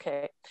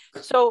 Okay.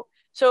 So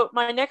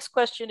my next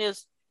question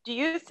is, do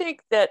you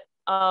think that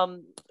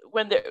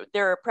when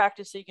they're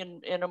practicing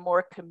in a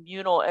more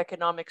communal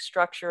economic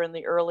structure in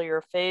the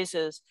earlier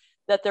phases,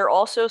 that they're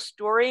also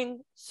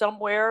storing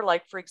somewhere,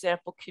 like for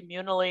example,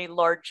 communally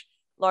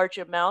large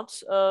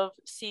amounts of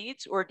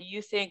seeds? Or do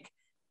you think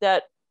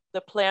that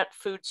the plant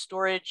food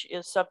storage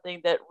is something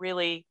that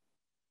really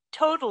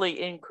totally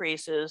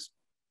increases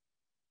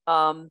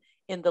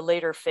in the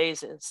later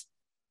phases?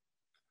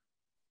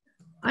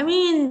 I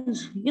mean,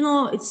 you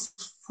know, it's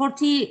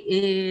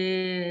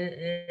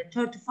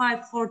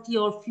 35, 40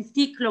 or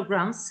 50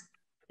 kilograms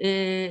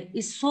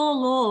is so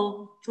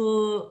low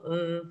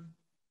to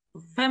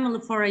family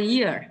for a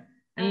year.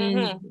 I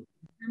mean,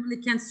 family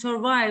can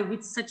survive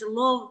with such a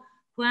low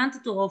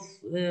quantity of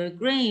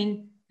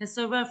grain, can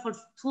survive for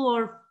 2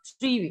 or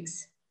 3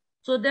 weeks.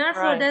 So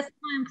therefore, that's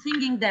why I'm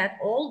thinking that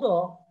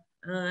although,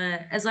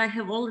 as I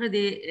have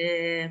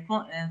already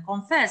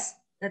confessed,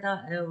 that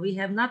we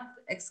have not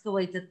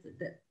excavated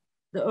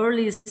the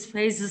earliest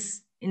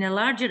phases in a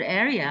larger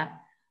area,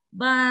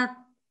 but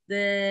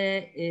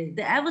the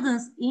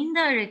evidence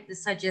indirectly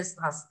suggests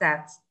us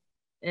that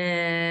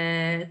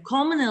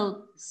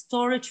communal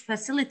storage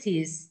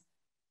facilities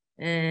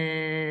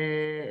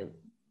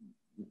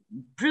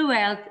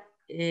prevailed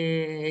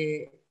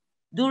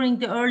during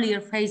the earlier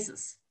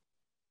phases.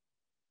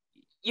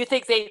 You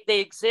think they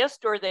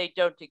exist or they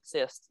don't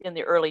exist in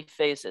the early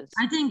phases?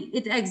 I think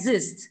it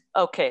exists.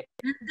 Okay.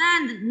 And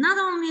then not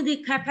only the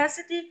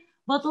capacity,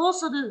 but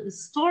also the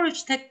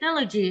storage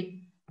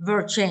technology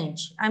were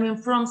changed. I mean,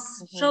 from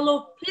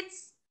shallow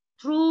pits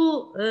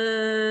through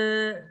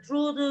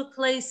the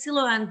clay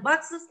silo and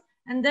boxes,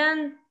 and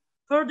then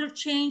further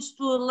changed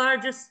to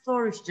larger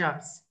storage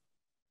jars.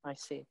 I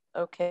see.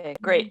 Okay,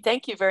 great.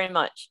 Thank you very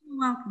much. You're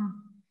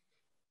welcome.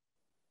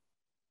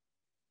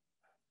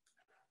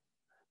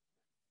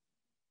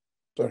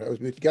 Sorry, I was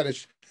muted.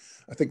 Ganesh,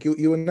 I think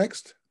you were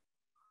next.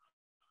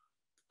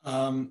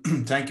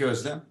 Thank you,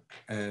 Özlem.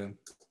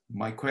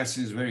 My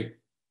question is very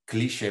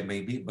cliche,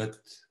 maybe, but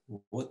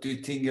what do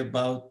you think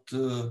about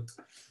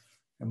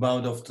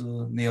of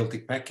the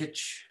Neolithic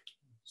package?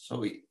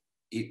 So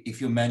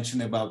if you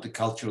mention about the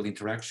cultural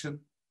interaction,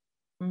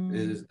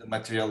 is the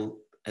material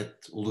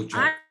at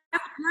Ulucak.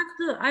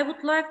 I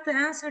would like to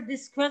answer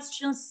these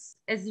questions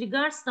as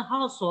regards the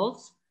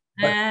households.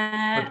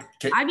 But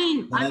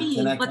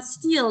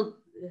still,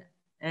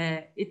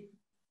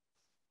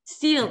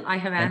 I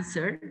have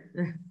answered.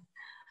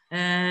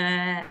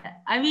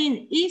 I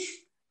mean, if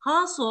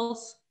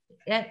households,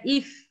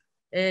 if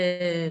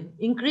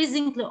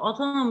increasingly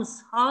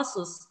autonomous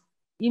houses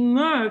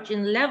emerge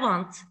in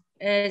Levant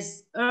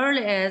as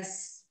early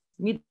as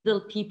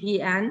middle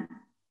PPN,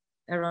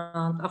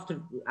 around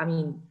after, I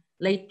mean,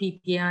 late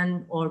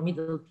PPN or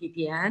middle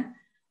PPN,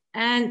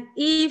 and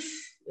if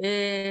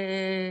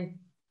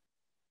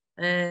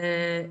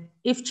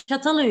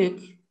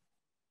Çatalhöyük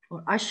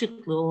or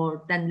Aşıklı,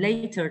 or then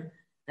later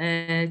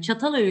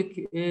Çatalhöyük,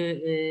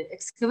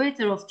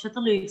 excavator of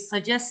Çatalhöyük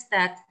suggests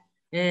that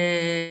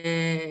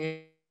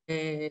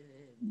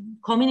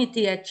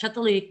community at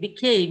Çatalhöyük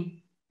became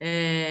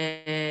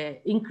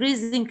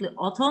increasingly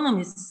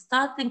autonomous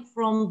starting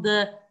from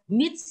the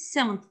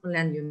mid-7th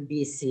millennium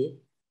BC.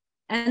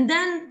 And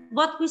then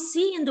what we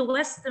see in the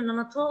Western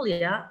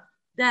Anatolia,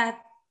 that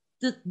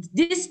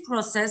this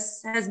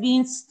process has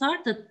been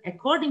started,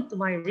 according to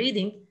my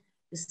reading,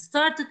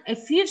 started a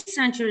few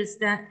centuries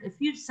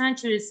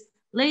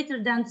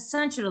later than the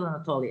Central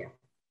Anatolia.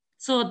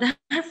 So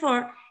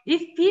therefore,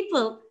 if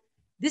people,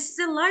 this is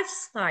a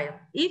lifestyle,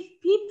 if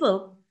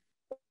people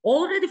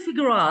already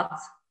figure out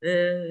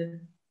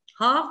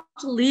how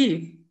to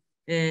live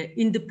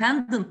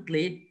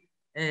independently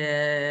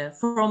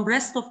from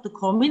rest of the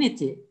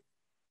community,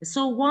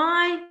 so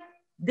why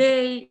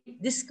they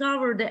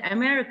discover the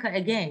America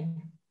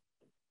again?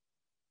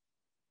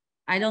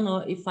 I don't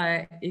know if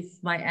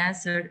my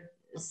answer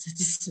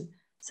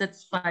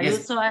satisfies you.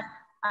 So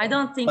I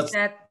don't think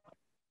that.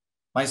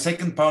 My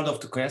second part of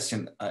the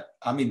question,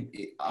 I mean,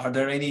 are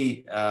there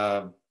any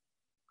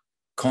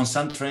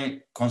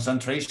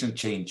concentration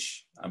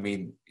change? I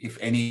mean, if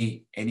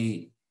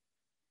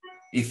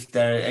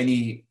there are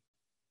any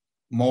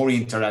more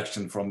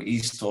interaction from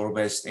east or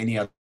west, any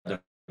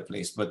other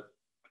place, but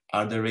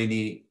are there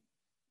any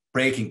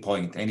breaking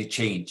point, any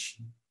change?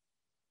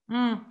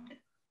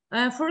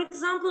 For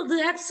example,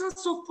 the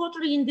absence of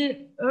pottery in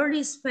the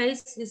early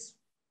phase is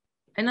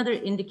another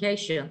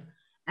indication.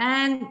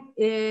 And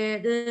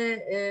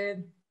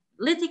the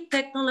lithic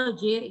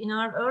technology in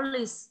our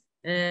earliest,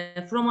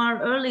 from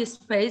our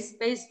earliest phase,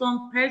 based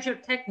on pressure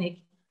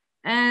technique,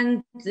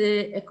 and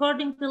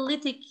according to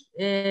lithic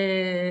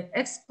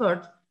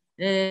expert,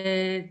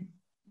 the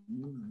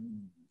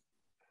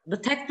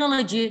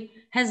technology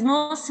has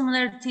no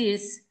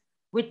similarities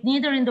with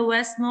neither in the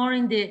West nor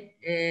in the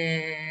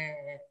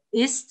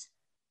East.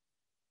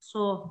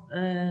 So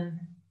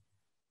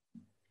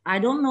I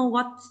don't know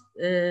what,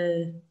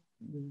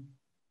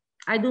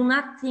 I do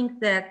not think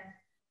that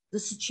the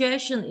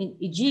situation in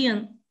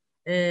Aegean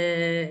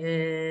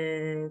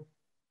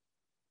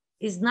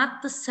is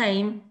not the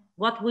same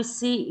what we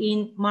see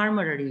in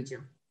Marmara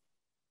region.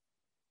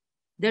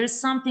 There is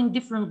something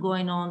different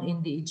going on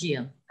in the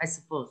Aegean, I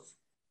suppose.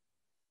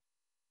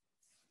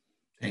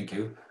 Thank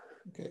you.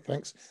 Okay,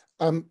 thanks.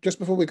 Just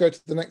before we go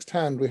to the next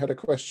hand, we had a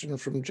question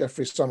from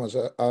Jeffrey Summers,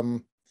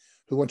 who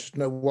wanted to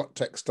know what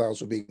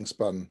textiles were being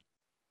spun,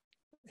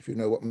 if you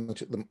know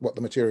what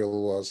the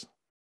material was.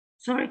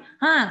 Sorry,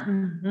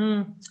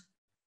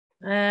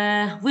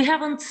 we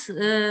haven't,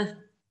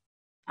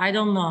 I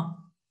don't know.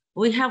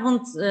 We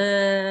haven't,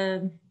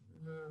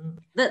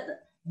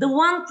 the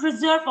one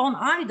preserved on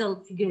idol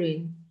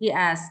figurine, he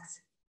asks.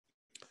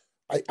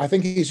 I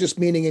think he's just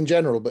meaning in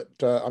general,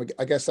 but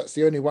I guess that's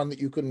the only one that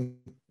you can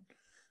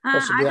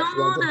possibly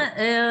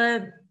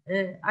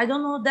I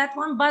don't know that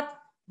one, but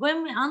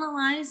when we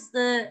analyze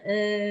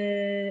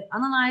the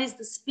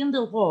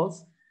spindle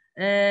holes,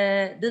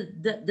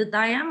 the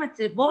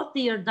diameter, both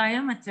their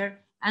diameter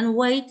and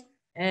weight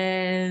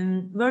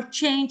were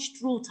changed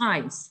through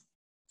times.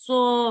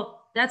 So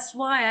that's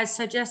why I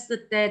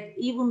suggested that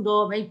even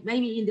though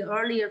maybe in the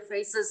earlier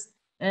phases,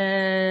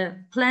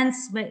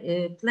 plants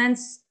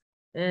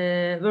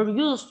were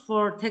used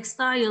for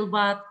textile,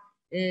 but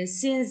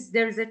since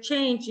there's a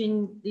change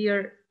in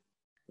their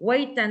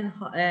weight and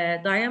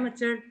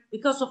diameter,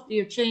 because of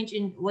their change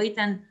in weight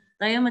and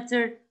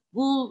diameter,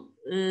 wool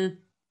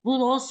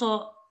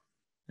also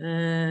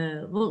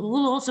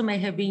may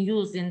have been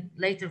used in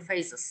later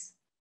phases.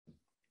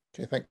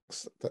 Okay,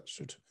 thanks. That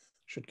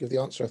should give the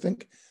answer, I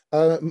think.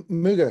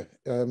 Muga,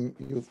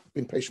 you've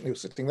been patiently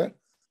sitting there.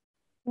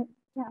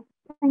 Yeah,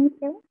 thank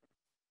you.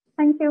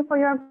 Thank you for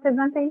your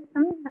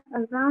presentation,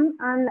 Özlem.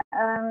 And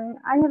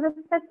I have a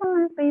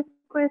settlement-based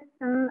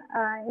question.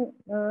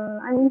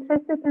 I'm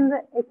interested in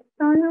the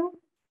external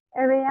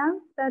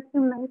areas that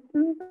you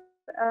mentioned.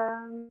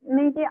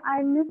 Maybe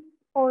I missed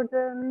for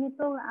the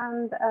middle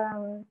and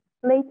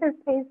later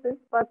phases,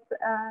 but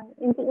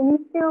in the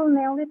initial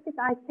Neolithic,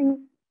 I think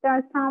there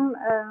are some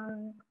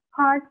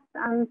hearts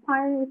and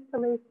fire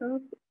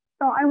installations.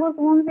 So I was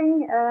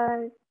wondering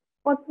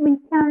what we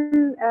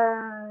can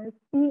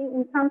see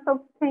in terms of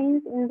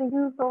change in the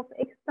use of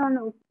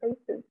external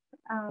spaces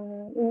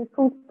in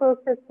food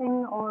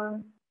processing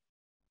or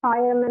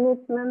fire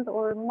management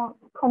or more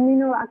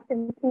communal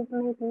activities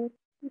maybe?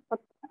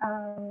 What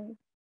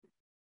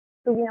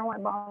do we know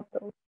about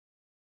those?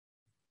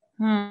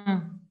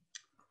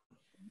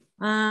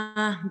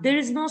 There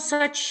is no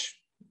such,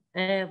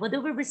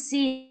 whatever we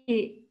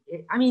see,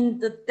 I mean,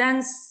 the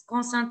dense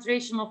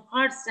concentration of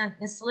parts and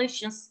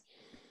installations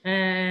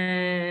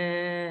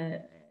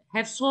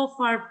have so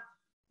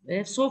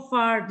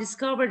far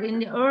discovered in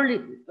the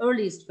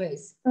earliest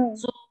phase.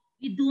 So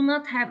we do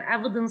not have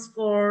evidence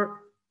for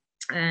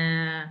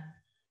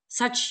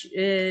such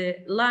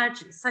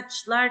large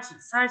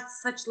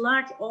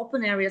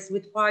open areas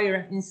with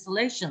fire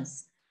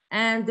installations,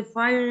 and the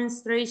fire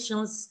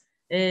installations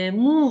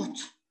moved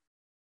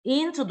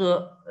into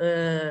the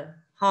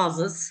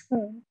houses.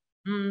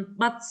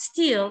 But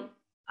still,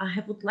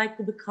 I would like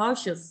to be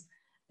cautious.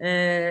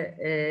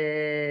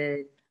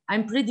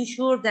 I'm pretty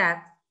sure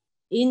that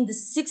in the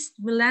 6th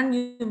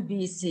millennium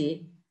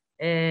BC,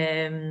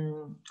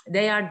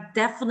 they are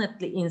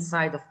definitely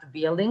inside of the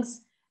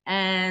buildings,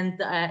 and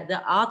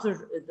the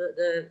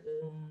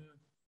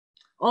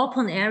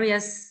open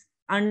areas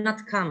are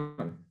not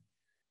common.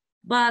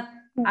 But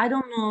I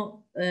don't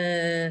know.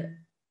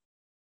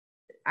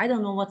 I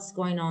don't know what's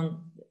going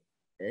on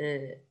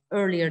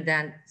earlier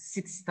than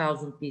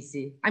 6000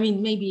 BC. I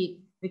mean,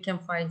 maybe we can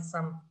find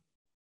some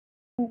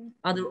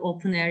other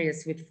open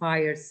areas with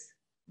fires,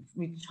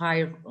 with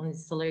fire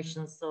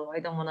installations. So I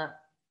don't want to.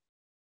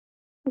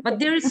 But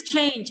there is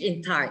change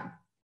in time.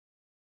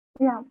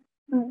 Yeah.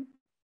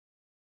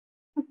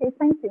 Okay,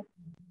 thank you.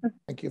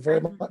 Thank you very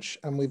much.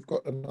 And we've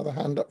got another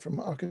hand up from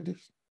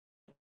Archaeologists.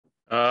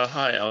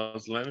 Hi,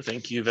 Özlem.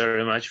 Thank you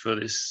very much for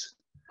this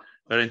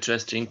very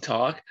interesting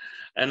talk.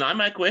 And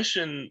my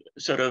question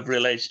sort of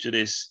relates to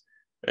this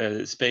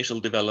spatial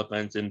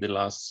development in the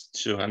last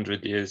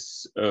 200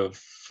 years of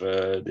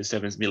the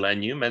 7th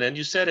millennium. And then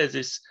you said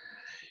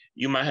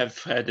you might have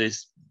had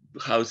these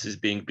houses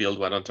being built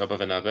one on top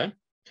of another.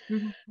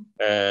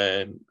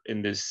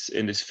 In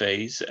this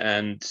phase,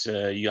 and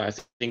I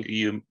think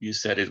you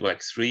said it was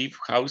like 3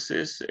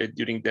 houses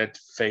during that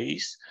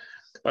phase.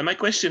 But my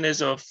question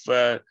is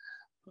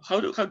how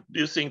do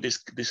you think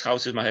these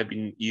houses might have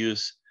been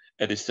used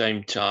at the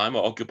same time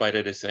or occupied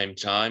at the same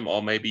time,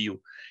 or maybe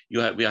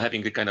we are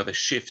having a kind of a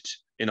shift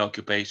in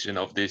occupation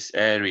of this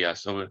area?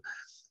 So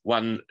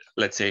one,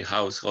 let's say,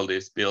 household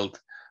is built,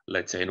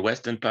 let's say, in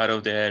western part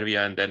of the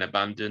area and then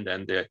abandoned,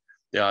 and the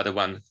other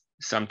one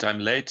sometime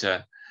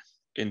later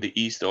in the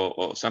east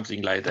or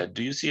something like that.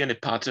 Do you see any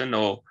pattern,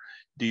 or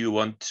do you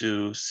want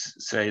to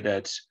say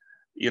that,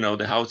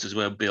 the houses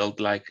were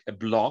built like a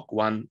block,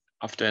 one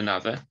after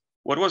another?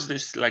 What was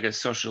this like a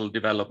social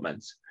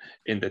development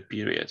in that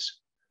period?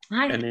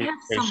 I have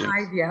some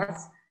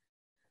ideas.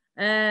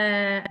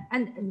 And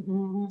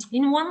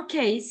in one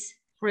case,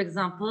 for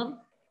example,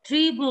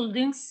 3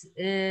 buildings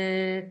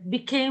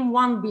became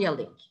one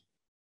building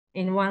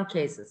in one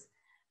cases.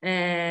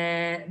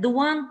 The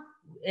one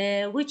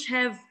which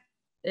have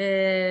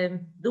the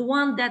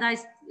one that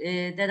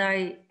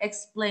I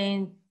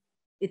explained,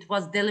 it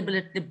was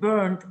deliberately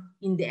burned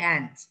in the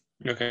end.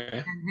 Okay.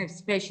 And have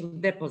special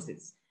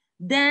deposits.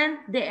 Then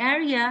the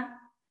area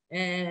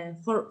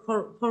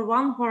for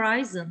one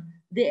horizon,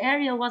 the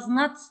area was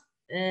not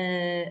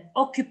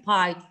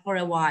occupied for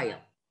a while.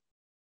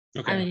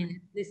 Okay. I mean,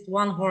 at least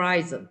one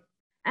horizon,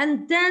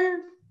 and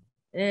then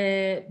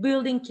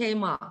building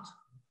came out.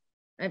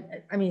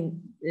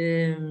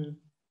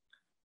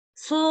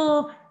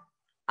 So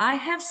I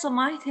have some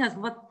ideas,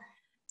 but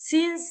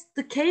since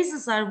the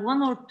cases are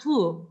 1 or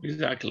 2,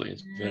 exactly,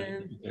 it's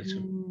very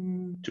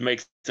to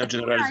make some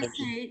generalization. I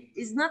say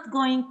is not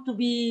going to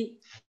be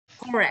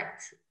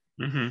correct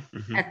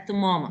at the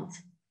moment.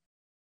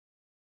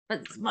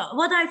 But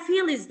what I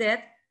feel is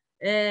that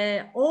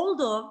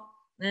although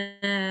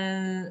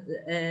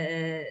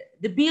the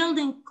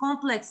building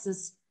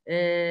complexes,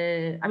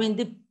 the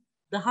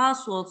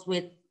households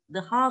with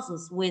the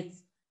houses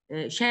with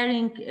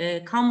sharing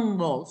common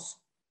walls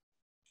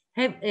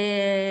have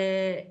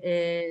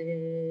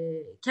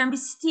can be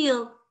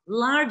still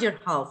larger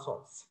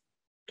households.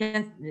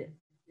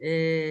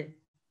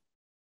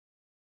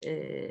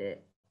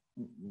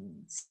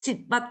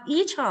 But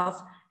each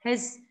house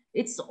has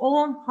its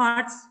own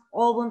parts,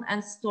 oven,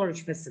 and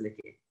storage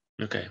facility.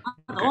 Okay.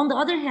 On the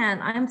other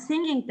hand, I'm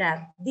thinking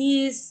that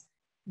these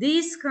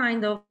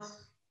kind of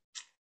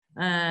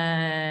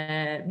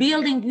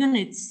building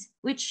units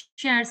which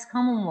shares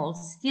common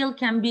walls still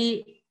can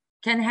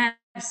have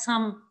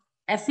some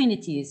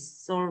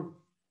affinities, or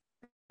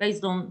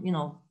based on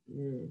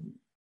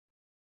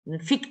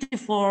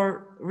fictive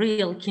or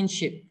real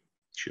kinship.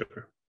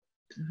 Sure.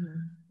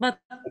 But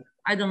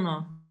I don't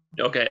know.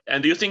 Okay,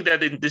 and do you think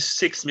that in this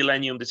 6th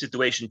millennium the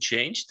situation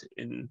changed?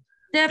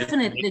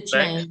 Definitely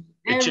changed.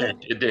 It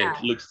changed. It did. Yeah.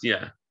 Looks,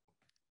 yeah.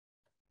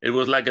 It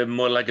was like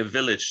more like a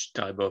village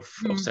type of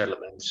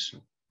settlements,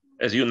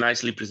 as you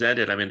nicely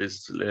presented. I mean,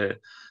 this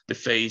the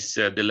phase,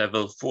 the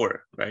level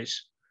 4, right?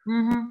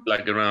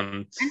 Like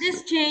around. And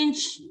this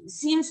change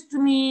seems to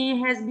me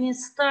has been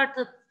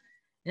started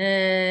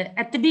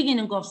at the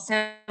beginning of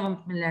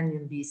 7th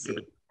millennium BC.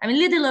 I mean,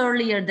 little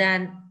earlier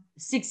than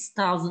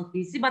 6000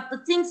 BC, but the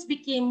things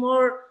became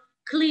more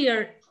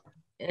clear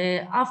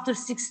after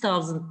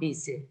 6000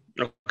 BC.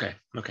 Okay,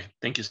 okay.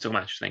 Thank you so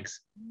much.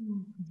 Thanks.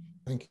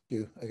 Thank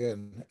you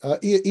again.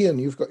 Ian,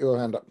 you've got your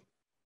hand up.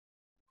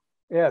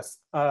 Yes.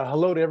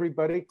 Hello to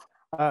everybody.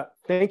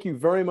 Thank you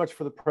very much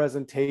for the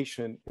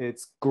presentation.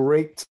 It's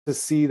great to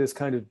see this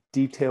kind of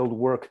detailed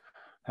work,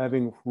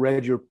 having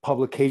read your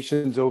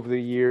publications over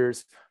the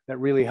years that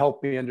really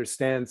helped me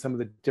understand some of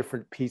the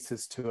different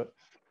pieces to it.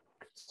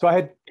 So I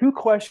had two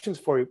questions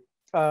for you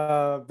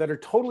that are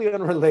totally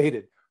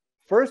unrelated.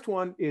 First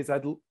one is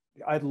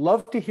I'd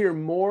love to hear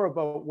more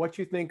about what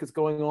you think is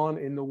going on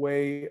in the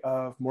way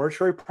of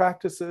mortuary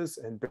practices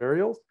and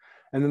burials.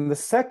 And then the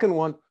second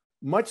one,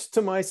 much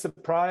to my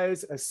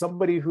surprise, as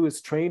somebody who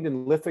is trained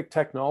in lithic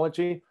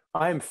technology,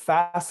 I am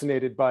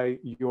fascinated by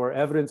your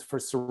evidence for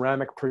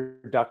ceramic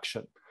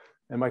production.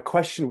 And my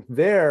question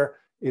there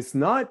is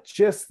not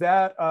just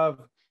that of,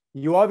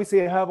 you obviously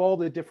have all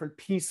the different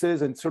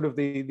pieces and sort of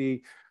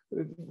the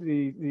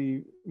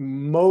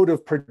mode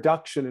of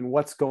production and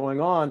what's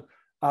going on.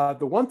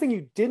 The one thing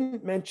you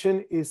didn't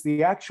mention is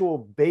the actual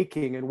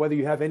baking and whether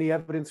you have any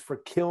evidence for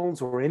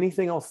kilns or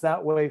anything else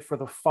that way for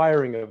the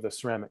firing of the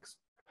ceramics.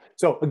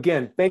 So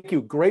again, thank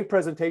you. Great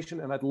presentation.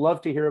 And I'd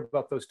love to hear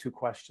about those two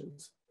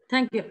questions.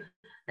 Thank you.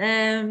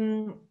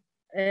 There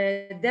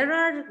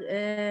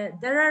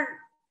are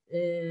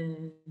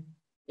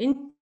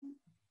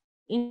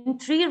in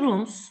 3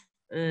 rooms,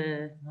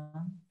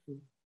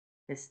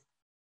 yes,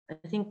 I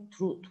think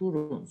two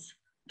rooms.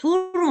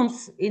 2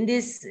 rooms in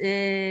this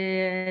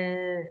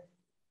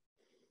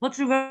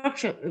pottery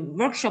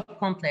workshop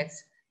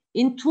complex.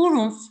 In 2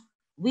 rooms,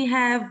 we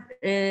have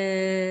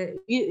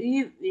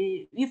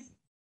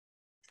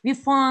we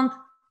found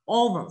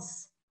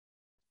ovens,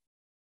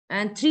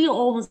 and 3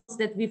 ovens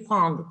that we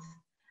found.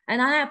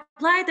 And I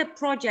applied a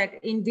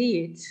project.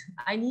 Indeed,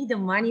 I need the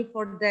money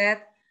for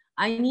that.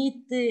 I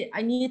need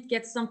to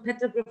get some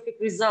petrographic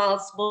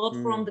results,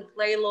 both from the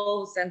clay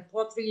loaves and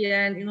pottery,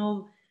 and you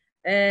know.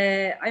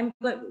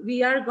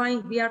 We are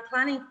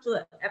planning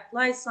to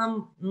apply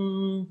some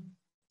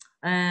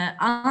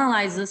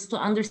analysis to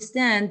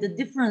understand the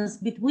difference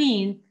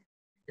between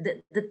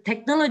the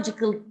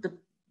technological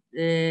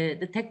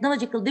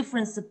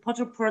difference of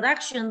pottery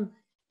production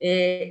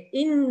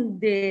in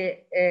the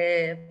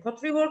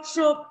pottery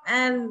workshop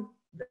and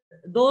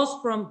those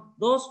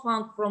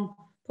found from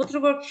pottery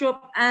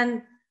workshop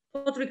and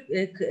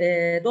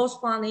pottery those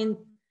found in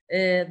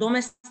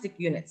domestic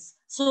units.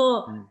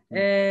 So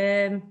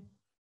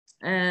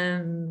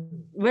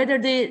whether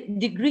the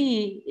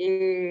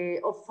degree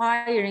of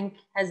firing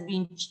has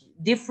been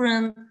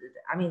different,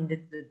 I mean,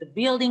 the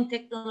building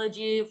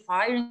technology,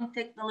 firing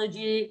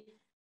technology,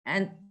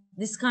 and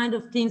this kind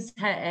of things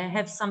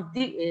have some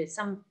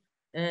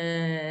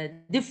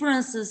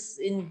differences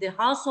in the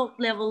household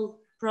level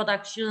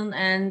production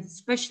and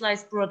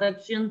specialized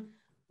production.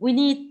 We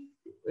need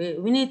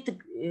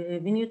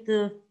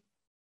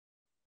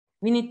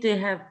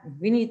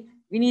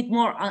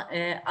more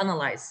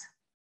analyze.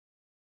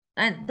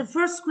 And the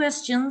first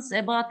questions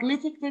about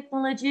lithic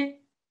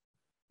technology.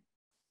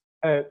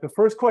 The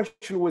first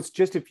question was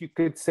just if you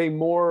could say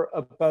more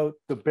about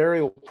the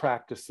burial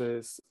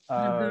practices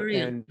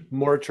and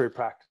mortuary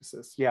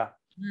practices. Yeah.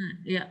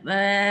 Yeah.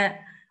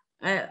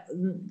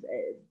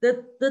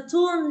 The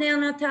 2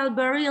 neonatal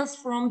burials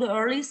from the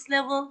earliest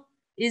level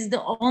is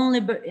the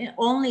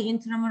only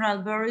intramural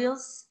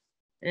burials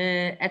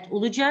at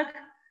Ulucak.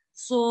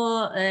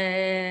 So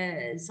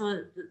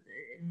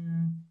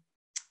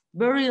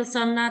burials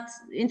are not,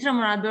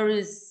 intramural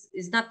burials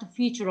is not the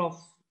feature of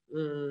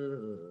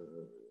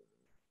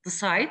the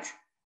site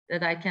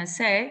that I can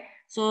say.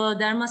 So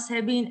there must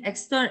have been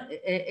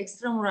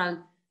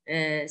extramural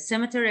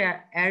cemetery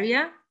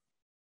area.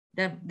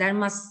 There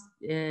must,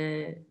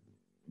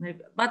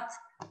 but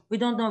we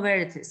don't know where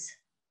it is.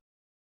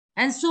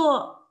 And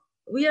so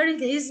we are in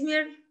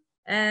Izmir,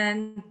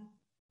 and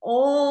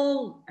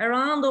all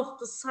around of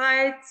the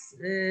site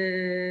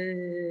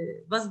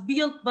was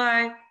built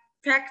by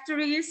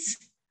factories.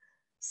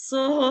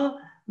 So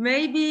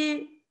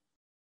maybe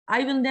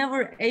I will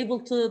never able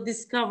to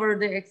discover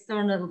the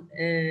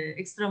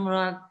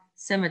extramural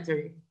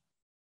cemetery.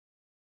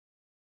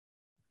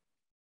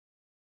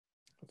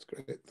 That's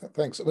great.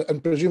 Thanks.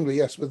 And presumably,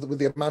 yes, with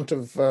the amount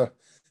of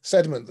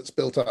sediment that's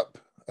built up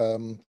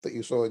that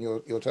you saw in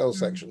your tell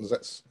sections,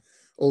 that's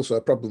also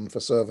a problem for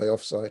survey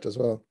offsite as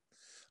well.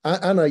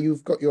 Anna,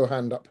 you've got your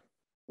hand up.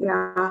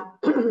 Yeah,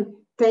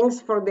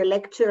 thanks for the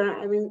lecture.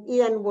 I mean,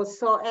 Ian was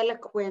so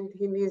eloquent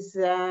in his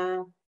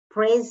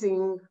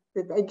praising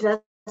that I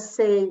just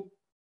say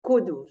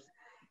kudos.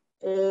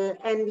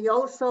 And he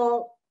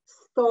also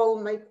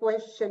stole my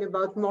question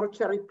about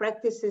mortuary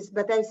practices,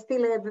 but I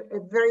still have a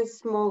very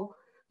small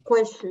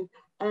question.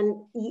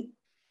 And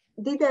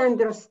did I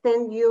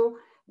understand you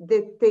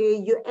that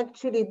you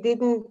actually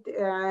didn't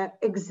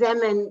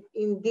examine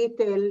in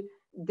detail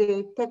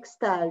the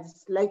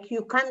textiles? Like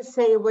you can't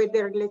say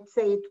whether, let's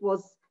say, it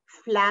was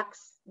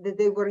flags that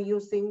they were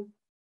using,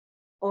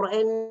 or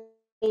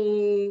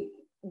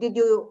did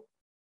you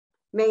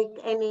make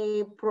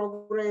any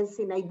progress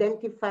in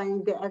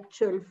identifying the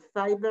actual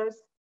fibers?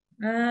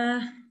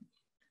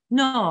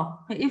 No,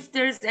 if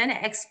there's any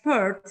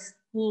expert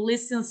who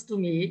listens to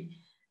me,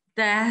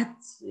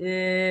 that's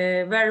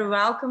very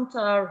welcome to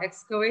our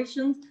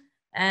excavations,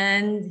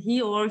 and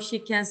he or she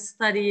can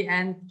study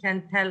and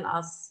can tell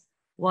us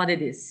what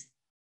it is.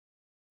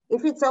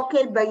 If it's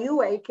okay by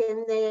you, I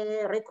can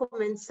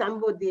recommend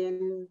somebody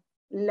and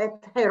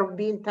let her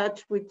be in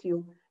touch with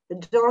you. A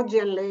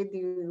Georgian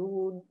lady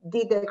who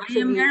did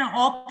actually. I am very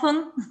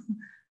open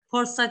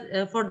for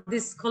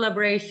this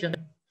collaboration.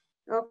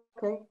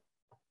 Okay.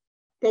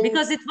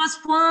 Because it was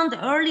found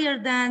earlier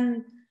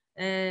than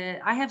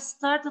I have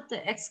started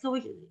the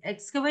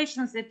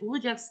excavations at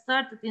Ulucak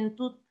started in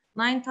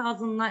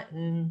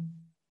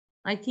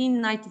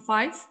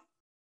 1995.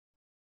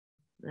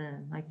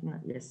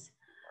 Yes.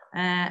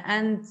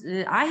 And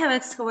I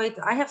have started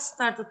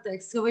the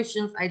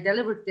excavations, I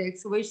delivered the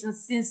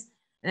excavations since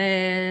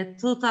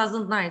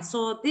 2009.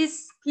 So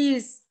this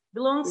piece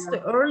belongs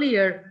to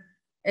earlier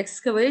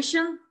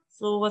excavation,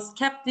 so was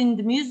kept in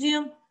the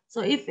museum.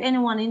 So if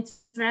anyone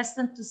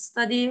interested to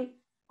study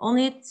on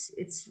it,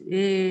 it's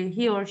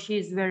he or she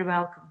is very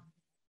welcome.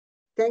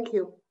 Thank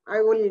you.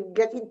 I will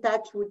get in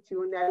touch with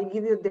you and I'll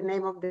give you the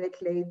name of that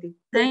lady.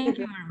 Thank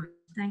you very much.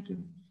 Thank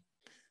you.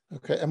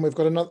 Okay, and we've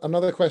got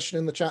another question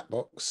in the chat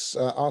box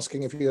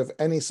asking if you have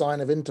any sign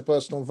of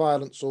interpersonal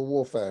violence or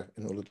warfare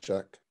in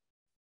Ulucak.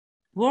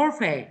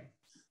 Warfare?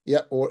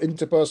 Yeah, or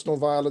interpersonal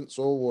violence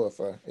or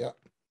warfare, yeah.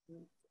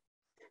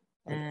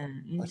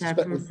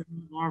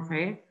 Interpersonal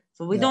warfare.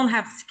 So we don't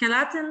have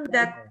skeleton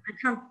that I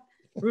can't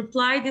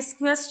reply these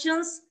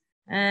questions.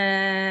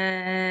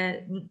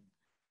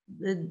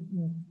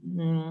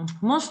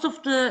 Most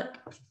of the,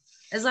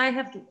 as I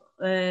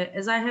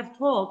have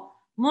told,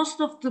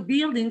 most of the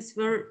buildings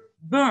were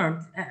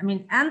burned. I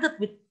mean, ended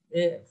with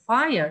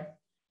fire.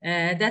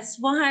 That's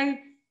why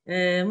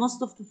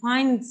most of the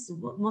finds,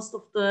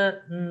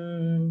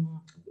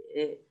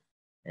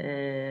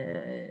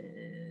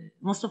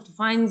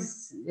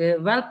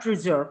 well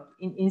preserved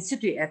in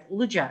situ at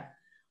Ulucak.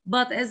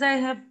 But as I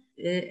have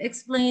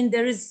explained,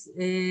 there is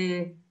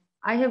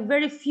I have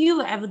very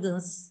few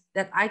evidence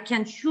that I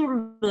can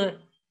surely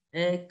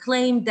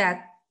claim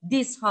that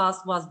this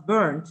house was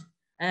burned.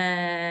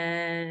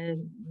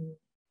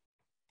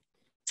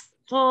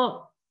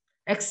 So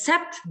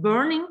except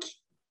burning,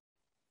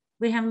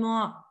 we have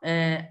no,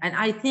 and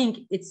I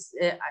think it's,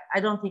 I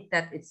don't think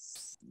that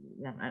it's,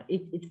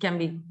 it can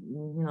be,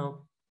 you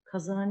know,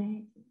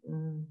 kazani,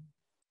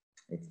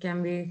 it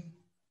can be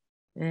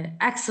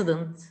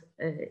accident.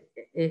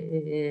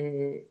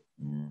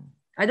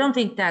 I don't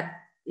think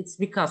that it's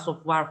because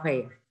of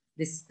warfare,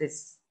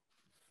 this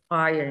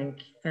firing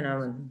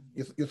phenomenon.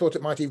 You thought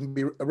it might even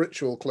be a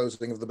ritual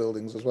closing of the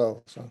buildings as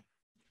well, so.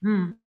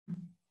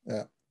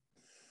 Yeah.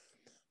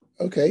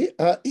 Okay,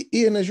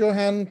 Ian, is your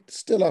hand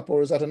still up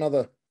or is that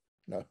another?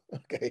 No,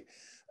 okay.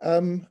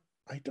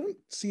 I don't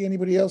see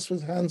anybody else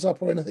with hands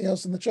up or anything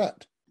else in the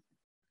chat.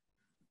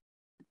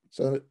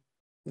 So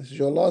this is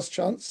your last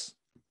chance.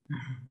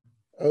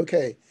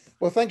 Okay,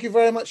 well, thank you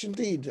very much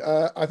indeed.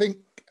 I think,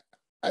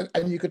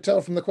 and you could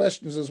tell from the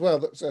questions as well,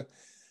 that's a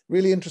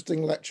really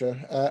interesting lecture.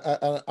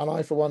 And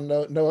I, for one,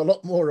 know a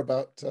lot more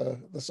about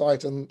the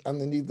site and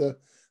indeed the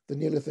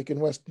Neolithic in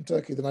Western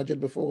Turkey than I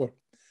did before.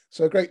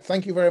 So great,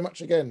 thank you very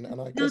much again.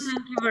 And I guess.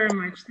 Thank you very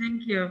much,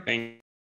 thank you.